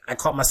it, I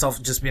caught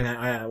myself just being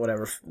like,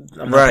 whatever,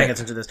 I'm not paying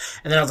attention to this.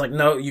 And then I was like,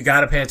 no, you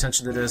gotta pay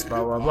attention to this,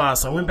 blah, blah, blah.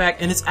 So I went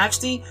back, and it's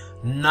actually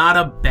not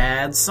a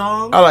bad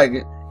song. I like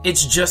it.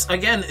 It's just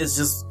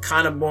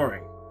kind of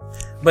boring.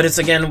 But it's,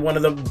 again, one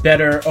of the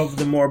better of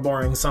the more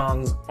boring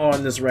songs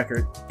on this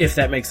record, if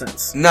that makes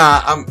sense.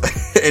 Nah,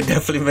 it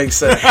definitely makes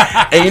sense.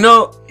 And you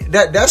know,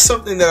 that's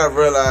something that I've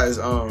realized,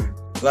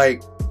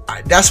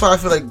 that's why I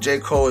feel like J.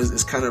 Cole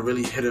is kind of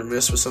really hit or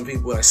miss with some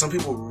people. Like, some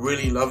people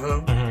really love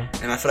him,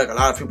 and I feel like a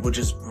lot of people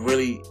just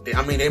really,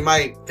 they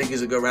might think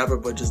he's a good rapper,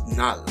 but just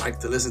not like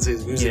to listen to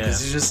his music. Cause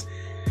he's just,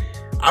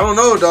 I don't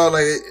know, dog,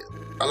 like,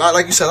 a lot,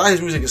 like you said, a lot of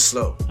his music is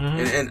slow.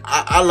 And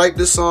I like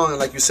this song, and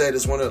like you said,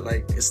 it's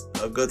it's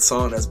a good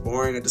song that's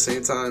boring at the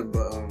same time,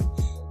 but,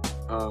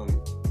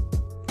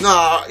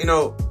 you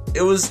know,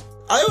 it was,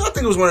 I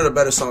think it was one of the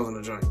better songs on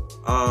the joint.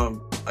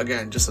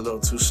 Again, just a little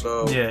too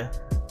slow. Yeah.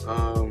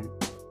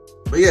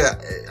 But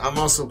yeah, I'm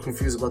also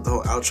confused about the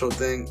whole outro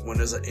thing when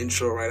there's an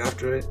intro right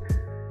after it.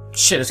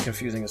 Shit is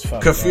confusing as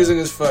fuck.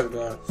 As fuck,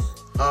 dog.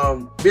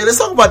 But yeah, let's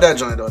talk about that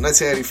joint though,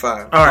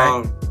 1985.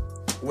 Alright.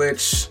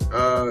 Which,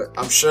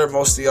 I'm sure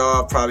most of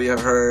y'all probably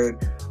have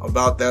heard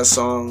about that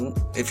song.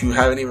 If you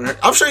haven't even heard,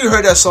 I'm sure you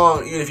heard that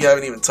song even if you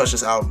haven't even touched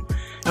this album.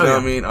 You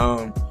know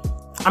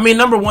what I mean?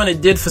 Number one,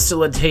 it did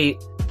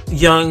facilitate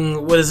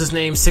young, what is his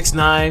name,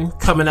 6ix9ine,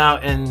 coming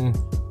out and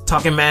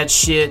talking mad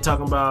shit,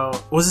 talking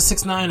about, was it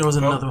 6ix9ine or was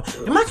it another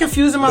one? Am I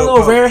confusing my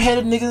little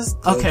rare-headed niggas?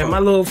 Okay, my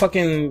little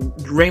fucking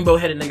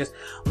rainbow-headed niggas.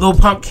 Lil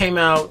Pump came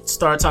out,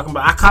 started talking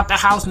about, I caught the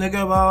house,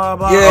 nigga, blah,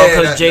 blah, blah.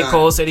 Yeah, because J.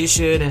 Cole said he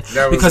should, and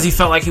because he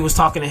felt like he was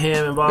talking to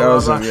him, and blah,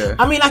 blah, blah. Yeah.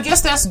 I mean, I guess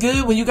that's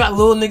good when you got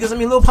little niggas. I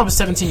mean, Lil Pump is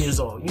 17 years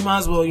old. You might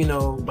as well, you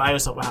know, buy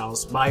yourself a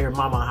house, buy your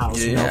mama a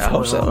house, you know, I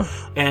hope so.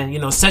 And, you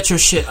know, set your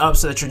shit up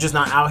so that you're just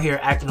not out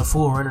here acting a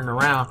fool running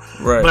around.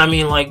 Right. But I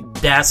mean, like,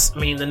 the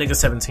nigga's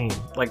 17.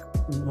 Like,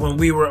 when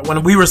we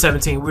were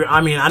 17,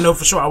 I know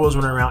for sure I was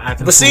running around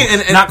acting. But see,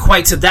 and not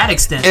quite to that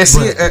extent. And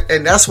see,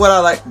 and that's what I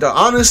like.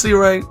 Honestly,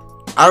 right?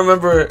 I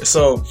remember.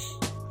 So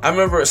I'm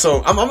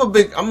a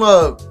big. Let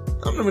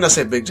me not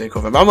say big J.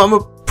 Cole fan, but I'm a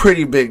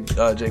pretty big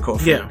J. Cole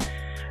fan. Yeah.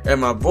 And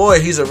my boy,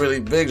 he's a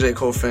really big J.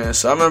 Cole fan.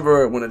 So I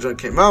remember when the joint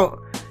came out.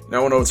 I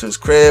went over to his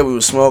crib, we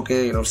was smoking,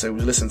 you know what I'm saying,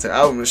 we listened to the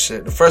album and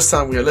shit. The first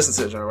time we had listened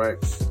to the joint, right?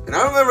 And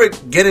I remember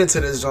getting to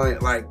this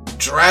joint, like,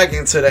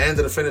 dragging to the end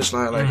of the finish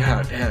line, like,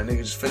 God damn, nigga,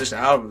 just finish the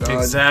album, dog.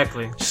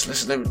 Exactly.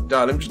 Just let me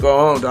just go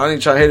home, dog. I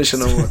ain't trying to hear this shit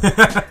no more.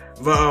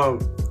 But,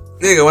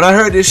 nigga, when I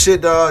heard this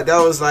shit, dog, that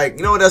was like,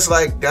 you know what that's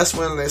like? That's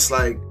when it's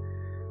like,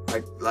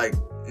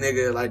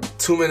 nigga, like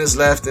 2 minutes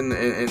left in the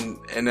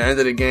end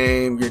of the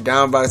game, you're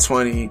down by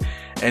 20,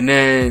 and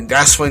then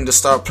that's when the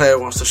star player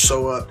wants to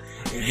show up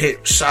and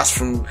hit shots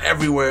from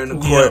everywhere in the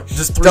court. Yeah,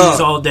 just threes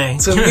all day.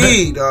 To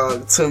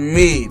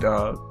me,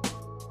 dog,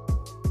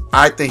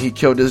 I think he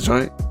killed this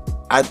joint.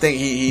 I think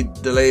he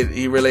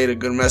relayed a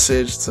good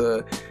message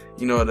to,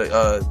 you know,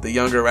 the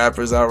younger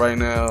rappers out right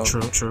now.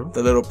 True.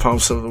 The Little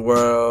Pumps of the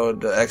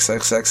world, the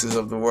XXXs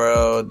of the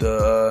world,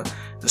 the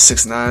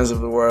 6ix9ines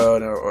of the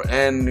world,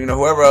 and you know,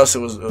 whoever else it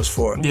was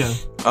for. Yeah.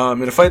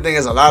 And the funny thing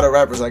is, a lot of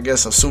rappers, I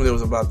guess, assumed it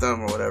was about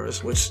them or whatever.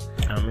 Which,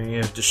 I mean,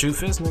 yeah, the shoe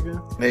fits,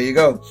 nigga. There you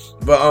go.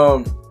 But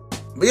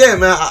yeah,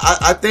 man,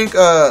 I think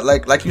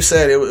like you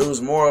said, it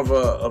was more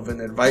of an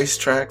advice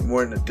track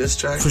more than a diss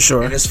track. For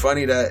sure. And it's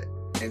funny that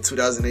in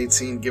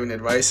 2018, giving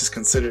advice is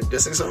considered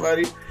dissing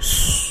somebody.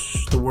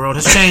 The world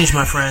has changed,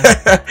 my friend.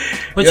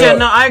 But yeah,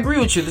 no, I agree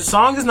with you. The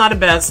song is not a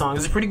bad song.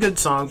 It's a pretty good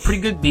song, pretty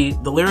good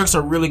beat. The lyrics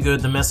are really good.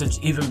 The message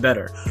even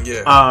better.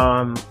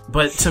 Yeah.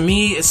 But to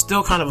me, it's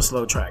still kind of a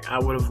slow track. I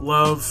would have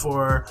loved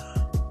for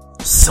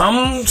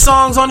some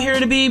songs on here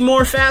to be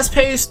more fast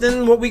paced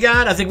than what we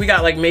got. I think we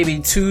got like maybe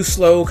 2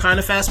 slow, kind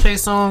of fast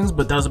paced songs,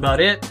 but that was about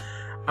it.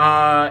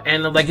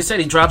 And like you said,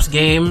 he drops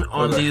game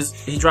on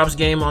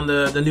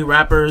the new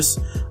rappers,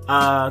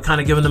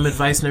 kind of giving them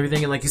advice and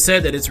everything. And like you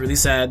said, that it's really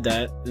sad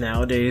that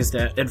nowadays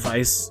that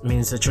advice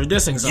means that you're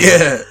dissing someone.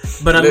 Yeah.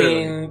 But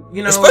literally. I mean,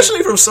 you know,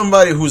 especially from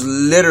somebody who's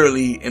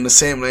literally in the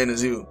same lane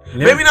as you.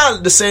 Yeah. Maybe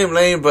not the same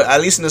lane, but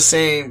at least in the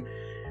same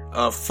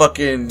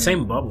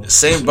same bubble.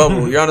 Same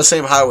bubble. You're on the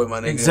same highway,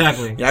 my nigga.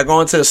 Exactly. Y'all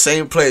going to the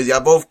same place.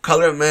 Y'all both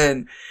colored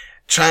men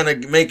trying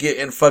to make it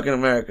in fucking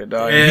America,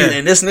 dog. Yeah.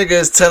 And this nigga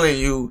is telling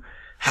you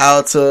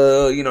how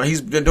to, you know, he's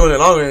been doing it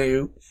longer than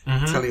you,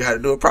 telling you how to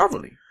do it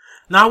properly.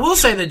 Now, I will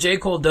say that J.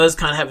 Cole does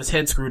kind of have his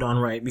head screwed on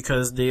right,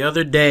 because the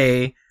other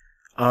day,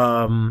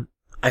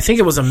 I think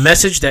it was a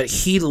message that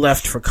he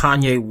left for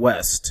Kanye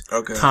West.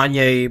 Okay.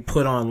 Kanye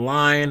put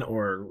online,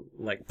 or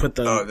like put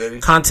the did he?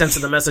 contents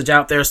of the message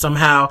out there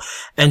somehow.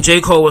 And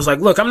J. Cole was like,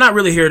 look, I'm not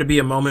really here to be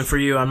a moment for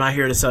you. I'm not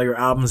here to sell your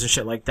albums and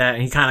shit like that.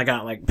 And he kind of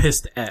got like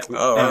pissed at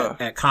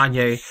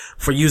Kanye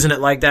for using it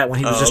like that when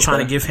he was just trying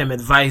to give him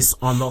advice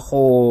on the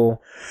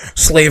whole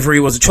slavery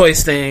was a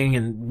choice thing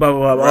and blah,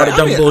 blah, blah, all the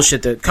dumb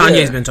bullshit that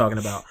Kanye's been talking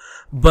about.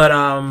 But,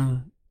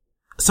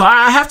 so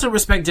I have to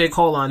respect J.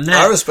 Cole on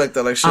that. I respect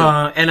that like shit.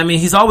 And I mean,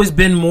 he's always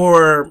been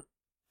more,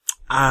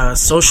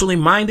 socially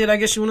minded, I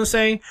guess you want to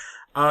say.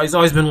 He's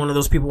always been one of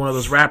those people, one of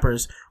those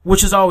rappers,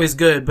 which is always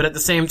good. But at the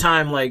same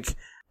time, like,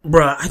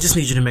 bruh, I just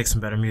need you to make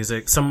some better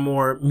music, some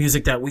more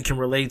music that we can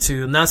relate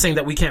to. I'm not saying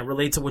that we can't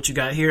relate to what you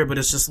got here, but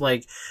it's just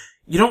like,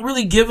 you don't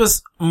really give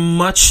us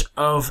much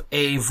of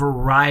a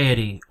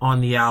variety on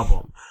the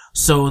album.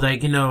 So,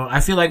 like, you know,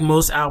 I feel like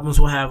most albums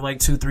will have like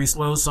 2-3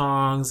 slow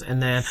songs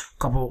and then a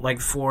couple,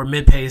 like 4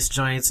 mid-paced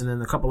joints and then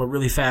a couple of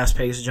really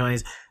fast-paced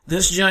joints.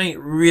 This joint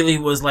really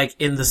was like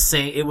in the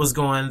same, it was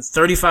going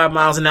 35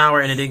 miles an hour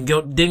and it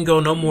didn't go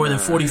no more than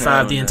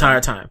 45 the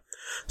entire time.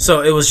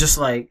 So it was just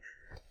like,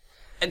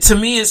 to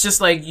me, it's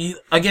just like, you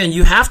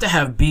have to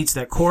have beats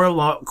that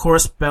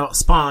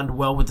correspond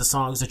well with the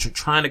songs that you're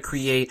trying to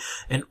create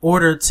in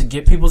order to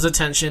get people's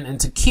attention and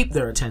to keep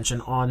their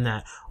attention on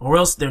that. Or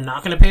else they're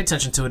not going to pay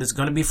attention to it. It's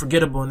going to be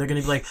forgettable and they're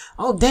going to be like,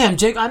 oh damn,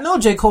 Jake, I know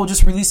J. Cole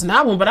just released an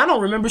album, but I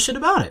don't remember shit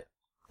about it.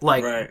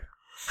 Like,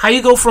 how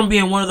you go from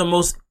being one of the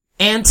most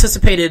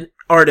anticipated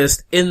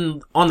artists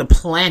on the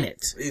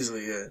planet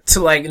easily, yeah,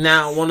 to like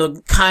now one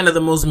of kind of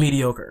the most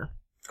mediocre.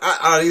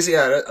 At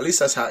least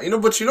that's how, you know,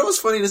 but you know what's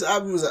funny? This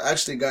album has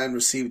actually gotten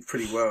received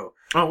pretty well.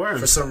 Oh, word.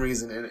 For some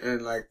reason.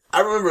 And like,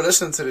 I remember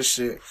listening to this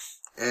shit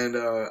and,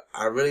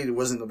 I really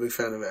wasn't a big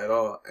fan of it at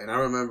all. And I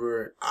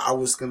remember I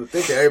was gonna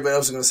think that everybody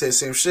else was gonna say the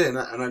same shit. And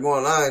I go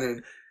online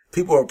and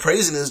people are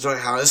praising this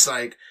joint, how it's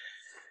like,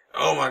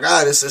 oh my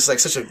God, it's like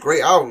such a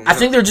great album. I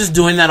think they're just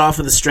doing that off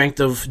of the strength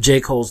of J.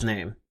 Cole's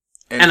name.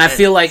 And I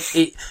feel like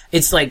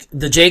it's like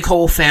the J.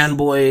 Cole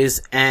fanboys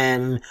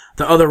and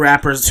the other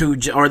rappers or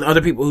the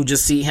other people who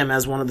just see him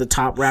as one of the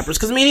top rappers.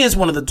 Cause I mean, he is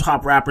one of the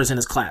top rappers in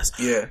his class.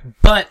 Yeah.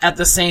 But at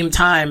the same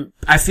time,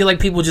 I feel like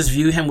people just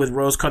view him with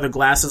rose-colored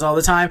glasses all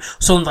the time.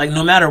 So like,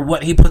 no matter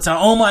what he puts out,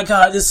 oh my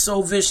God, this is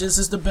so vicious. This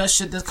is the best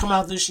shit that's come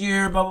out this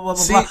year, blah, blah, blah,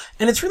 blah, blah.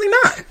 And it's really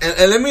not.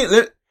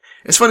 And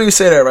it's funny you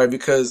say that, right?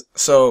 Because,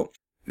 so,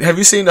 have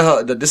you seen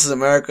the This Is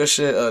America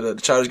shit, the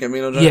Childish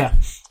Gambino joint? Yeah.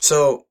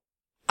 So,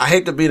 I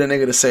hate to be the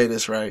nigga to say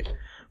this, right?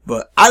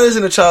 But I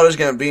listened to Childish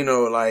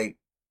Gambino like,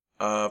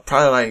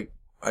 probably like,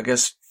 I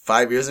guess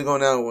 5 years ago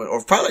now,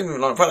 or probably even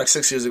longer, probably like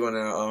 6 years ago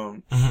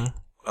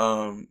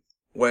now,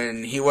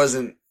 when he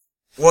wasn't,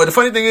 well, the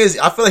funny thing is,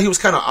 I feel like he was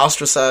kind of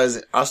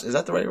ostracized, is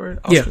that the right word?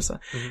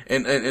 Ostracized. Yeah.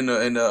 In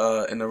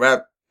the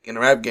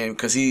rap game,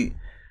 cause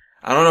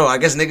I don't know, I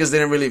guess niggas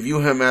didn't really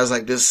view him as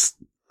like this,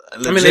 I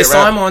mean, they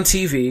saw him on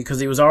TV because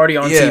he was already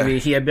on TV.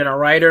 He had been a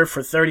writer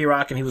for 30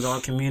 Rock and he was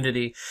on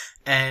Community.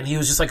 And he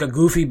was just like a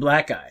goofy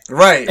black guy.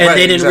 Right. And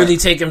they didn't really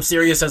take him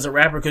serious as a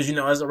rapper because, you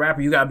know, as a rapper,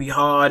 you gotta be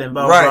hard and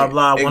blah, blah,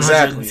 blah,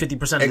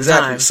 150% of the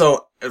time.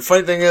 So, the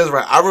funny thing is,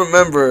 right, I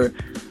remember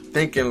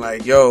thinking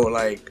like, yo,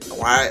 like,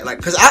 why, like,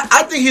 cause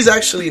I think he's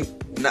actually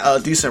a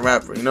decent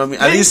rapper, you know what I mean?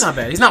 Yeah, at least he's not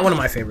bad. He's not one of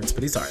my favorites,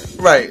 but he's alright.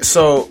 Right.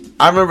 So,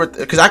 I remember,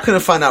 cause I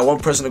couldn't find out one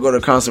person to go to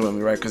a concert with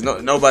me, right? Cause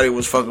nobody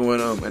was fucking with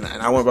him and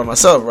I went by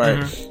myself, right?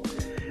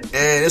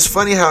 And it's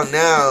funny how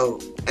now,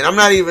 and I'm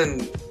not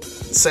even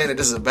saying that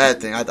this is a bad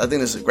thing. I think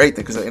this is a great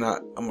thing because, you know,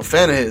 I'm a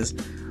fan of his.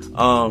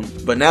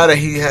 But now that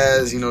he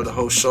has, you know, the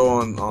whole show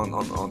on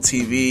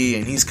TV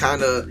and he's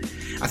kind of,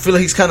 I feel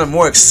like he's kind of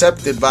more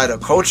accepted by the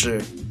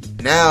culture.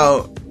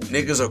 Now,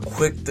 niggas are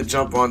quick to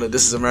jump on the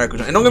This Is America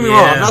joint. And don't get me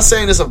wrong, I'm not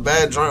saying it's a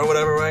bad joint or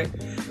whatever, right?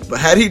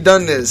 But had he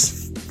done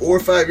this 4 or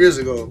 5 years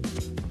ago,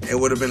 it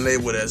would have been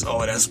labeled as,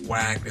 oh, that's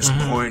whack, it's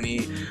corny,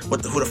 who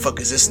the fuck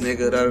is this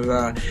nigga, da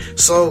da da.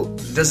 So,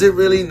 does it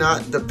really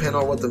not depend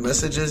on what the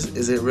message is?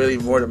 Is it really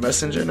more the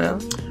messenger now?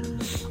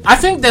 I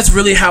think that's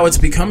really how it's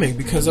becoming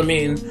because, I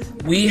mean,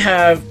 we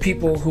have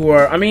people who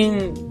are, I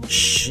mean,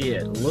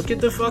 shit, look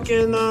at the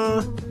fucking,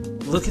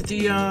 look at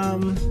the,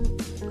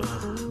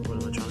 what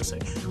am I trying to say?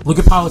 Look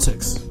at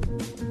politics.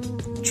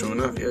 True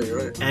enough. Yeah, you're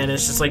right. And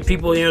it's just like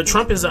people,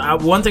 Trump is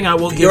one thing I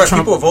will give Right,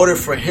 Trump. people voted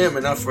for him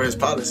and not for his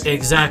policy.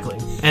 Exactly,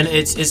 and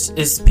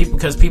it's people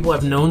because people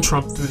have known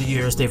Trump through the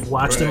years. They've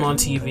watched him on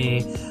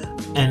TV,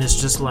 and it's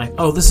just like,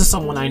 oh, this is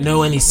someone I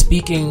know, and he's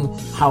speaking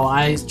how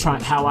I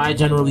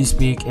generally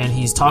speak, and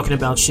he's talking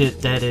about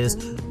shit that is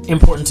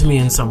important to me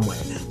in some way.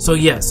 So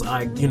yes,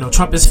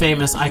 Trump is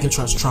famous. I can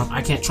trust Trump.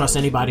 I can't trust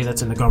anybody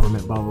that's in the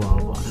government. Blah blah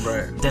blah blah.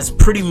 Right. That's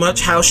pretty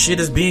much how shit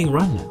is being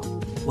run now.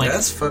 Like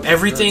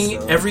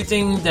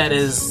everything that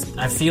is,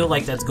 I feel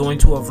like that's going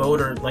to a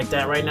voter like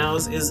that right now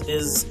is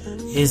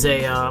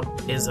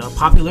a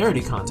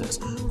popularity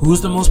contest.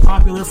 Who's the most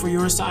popular for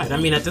your side? I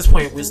mean, at this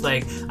point, it's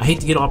like, I hate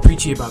to get all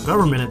preachy about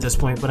government at this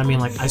point, but I mean,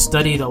 like, I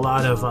studied a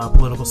lot of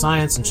political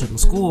science and shit in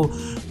school,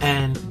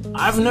 and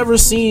I've never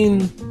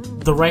seen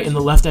the right and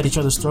the left at each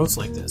other's throats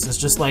like this. It's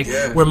just like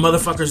where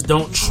motherfuckers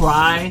don't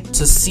try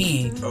to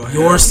see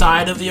your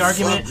side of the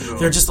argument.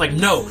 They're just like,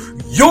 no,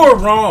 you're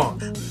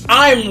wrong.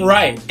 I'm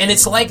right. And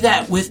it's like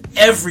that with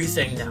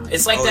everything now.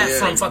 It's like that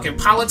from fucking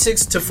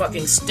politics to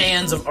fucking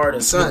stands of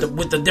artists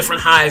with the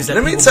different hives that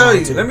Let me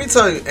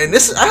tell you, and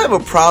this, I have a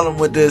problem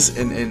with this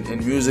in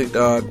music,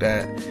 dog,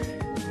 that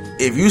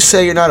if you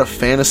say you're not a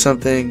fan of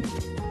something,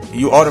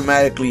 you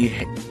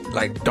automatically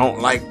like don't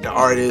like the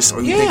artist,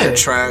 or you think they're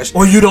trash,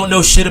 or you don't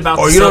know shit about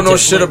or you don't know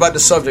shit about the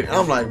subject.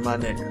 I'm like, my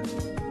nigga,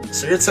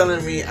 so you're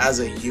telling me as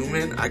a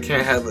human I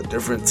can't have a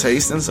different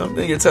taste in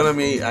something? You're telling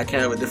me I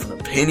can't have a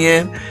different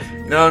opinion?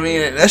 You know what I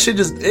mean? And that shit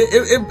just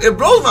it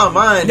blows my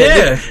mind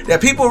that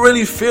people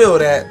really feel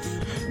that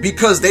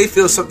because they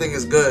feel something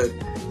is good,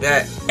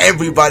 that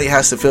everybody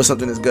has to feel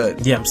something is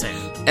good. Yeah, I'm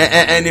saying.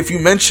 And if you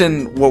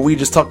mention what we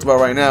just talked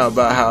about right now,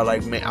 about how,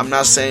 like, man, I'm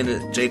not saying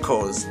that J.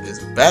 Cole is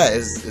bad,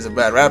 is a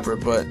bad rapper,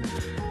 but,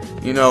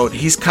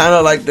 he's kind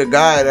of like the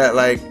guy that,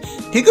 like,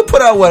 he could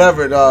put out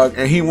whatever, dog,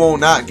 and he will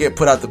not get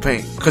put out the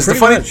paint. Because the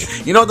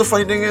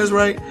funny thing is,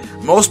 right?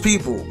 Most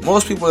people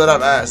that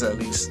I've asked, at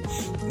least,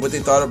 what they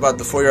thought about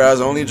the For Your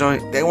Eyes Only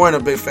joint, they weren't a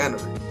big fan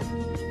of it.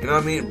 You know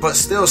what I mean? But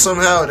still,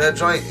 somehow, that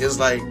joint is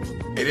like,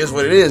 it is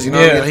what it is. You know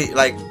what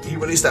I mean? He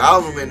released the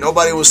album, and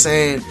nobody was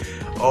saying,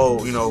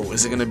 oh,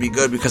 is it going to be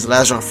good because the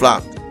last joint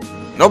flopped?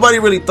 Nobody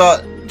really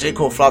thought J.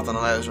 Cole flopped on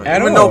the last joint.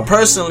 Even though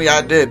personally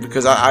I did,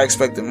 because I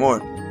expected more.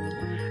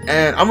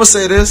 And I'm going to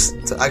say this,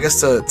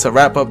 to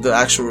wrap up the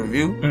actual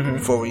review,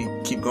 before we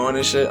keep going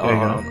and shit.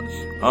 I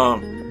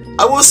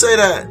will say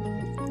that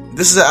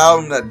this is an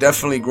album that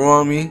definitely grew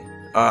on me.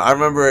 I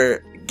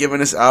remember giving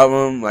this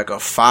album like a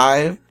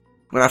 5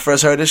 when I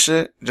first heard this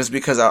shit, just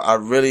because I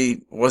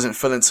really wasn't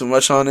feeling too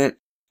much on it.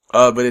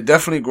 But it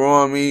definitely grew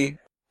on me,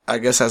 I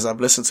guess, as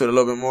I've listened to it a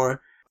little bit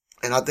more.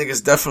 And I think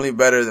it's definitely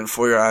better than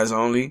For Your Eyes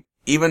Only.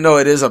 Even though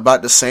it is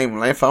about the same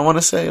length, I want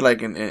to say,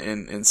 like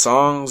in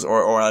songs,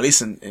 or at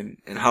least in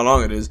how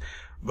long it is.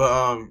 But,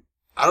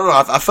 I don't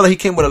know. I feel like he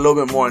came with a little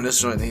bit more in this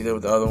joint than he did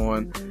with the other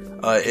one.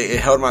 It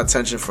held my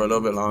attention for a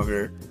little bit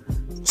longer.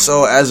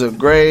 So as a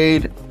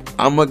grade,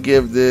 I'm gonna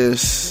give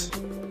this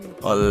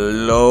a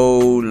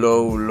low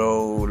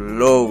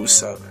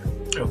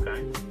 7.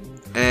 Okay.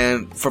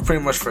 And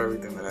pretty much for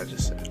everything that I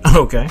just said.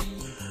 Okay.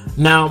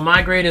 Now,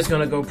 my grade is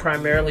going to go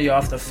primarily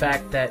off the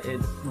fact that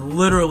it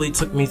literally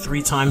took me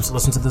 3 times to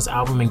listen to this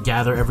album and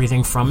gather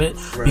everything from it,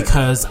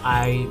 because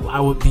I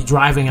would be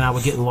driving and I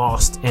would get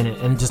lost in it,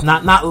 and just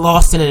not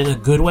lost in it in a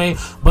good way,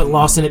 but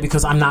lost in it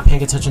because I'm not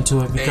paying attention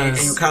to it, because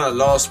and you kind of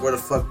lost where the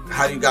fuck,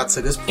 how you got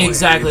to this point.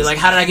 Exactly. Like,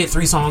 how did I get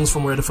 3 songs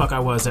from where the fuck I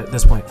was at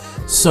this point?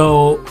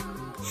 So,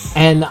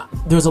 and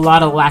there's a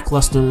lot of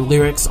lackluster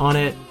lyrics on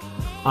it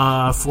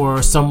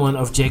for someone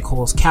of J.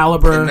 Cole's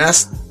caliber. And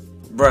that's,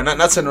 bro,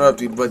 not to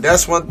interrupt you, but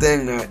that's one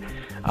thing that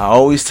I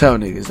always tell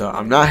niggas, though.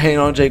 I'm not hating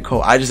on J.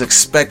 Cole. I just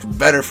expect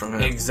better from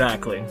him.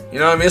 Exactly. You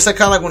know what I mean? It's like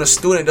kind of like when a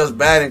student does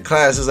bad in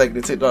class. It's like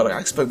they take, dog, like, I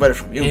expect better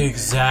from you.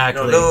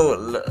 Exactly.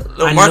 Lil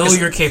I Marcus, know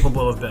you're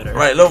capable of better.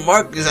 Right, Lil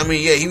Marcus, I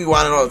mean, yeah, he be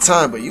whining all the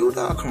time, but you,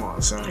 dog, come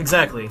on, son.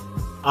 Exactly.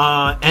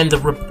 And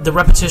the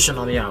repetition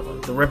on the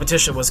album. The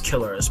repetition was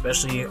killer,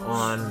 especially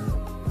on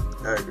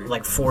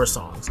like 4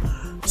 songs.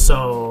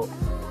 So,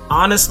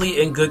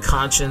 honestly, in good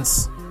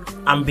conscience,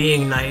 I'm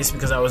being nice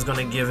because I was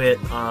gonna give it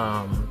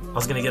a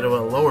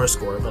lower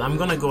score, but I'm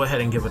gonna go ahead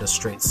and give it a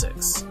straight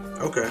 6.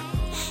 Okay,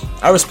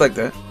 I respect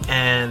that.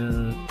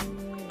 And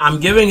I'm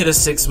giving it a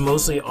 6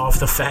 mostly off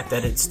the fact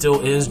that it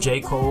still is J.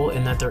 Cole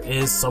and that there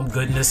is some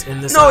goodness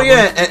in this album.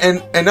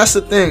 And that's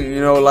the thing,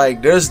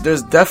 like there's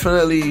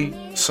definitely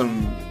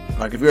some,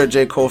 like, if you're a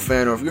J. Cole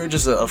fan, or if you're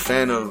just a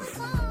fan of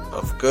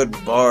good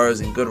bars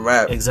and good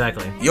rap,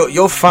 exactly,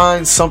 you'll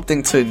find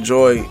something to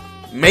enjoy.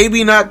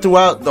 Maybe not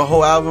throughout the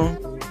whole album,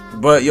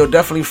 but you'll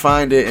definitely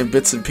find it in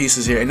bits and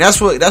pieces here. And that's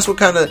what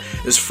kind of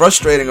is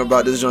frustrating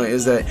about this joint,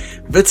 is that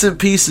bits and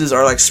pieces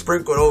are like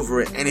sprinkled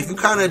over it. And if you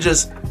kind of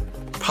just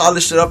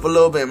polished it up a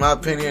little bit, in my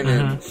opinion,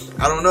 and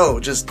I don't know,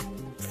 just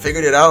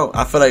figured it out,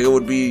 I feel like it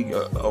would be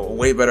a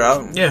way better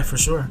album. Yeah, for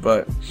sure.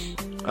 But,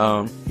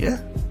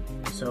 yeah.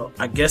 So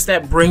I guess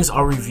that brings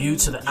our review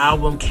to the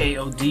album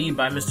KOD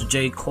by Mr.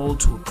 J. Cole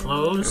to a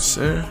close. Yes,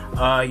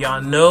 sir.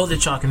 Y'all know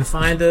that y'all can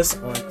find us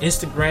on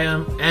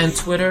Instagram and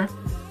Twitter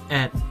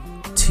at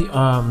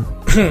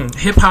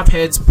Hip Hop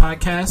Heads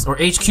Podcast, or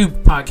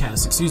HQ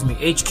Podcast, excuse me,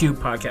 HQ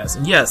Podcast.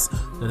 And yes,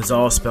 that is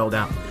all spelled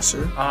out. Yes,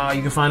 sir.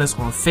 You can find us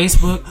on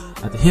Facebook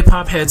at the Hip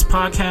Hop Heads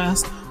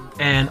Podcast.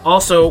 And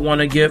also want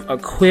to give a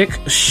quick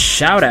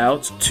shout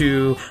out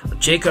to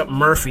Jacob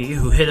Murphy,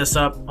 who hit us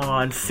up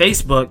on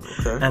Facebook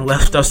and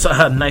left us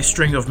a nice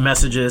string of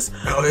messages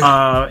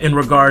in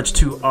regards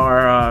to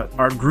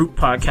our group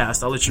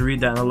podcast. I'll let you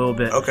read that in a little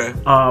bit. Okay.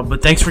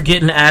 But thanks for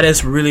getting at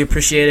us. We really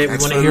appreciate it.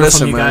 Thanks we want to hear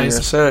from you guys.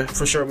 Yes, sir.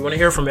 For sure. We want to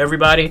hear from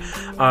everybody.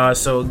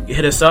 So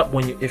hit us up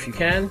if you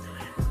can.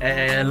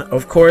 And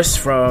of course,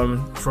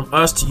 from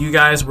us to you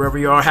guys, wherever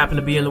you are happen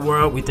to be in the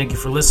world, we thank you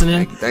for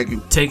listening. Thank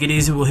you. Take it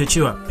easy. We'll hit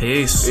you up.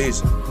 Peace.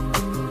 Peace.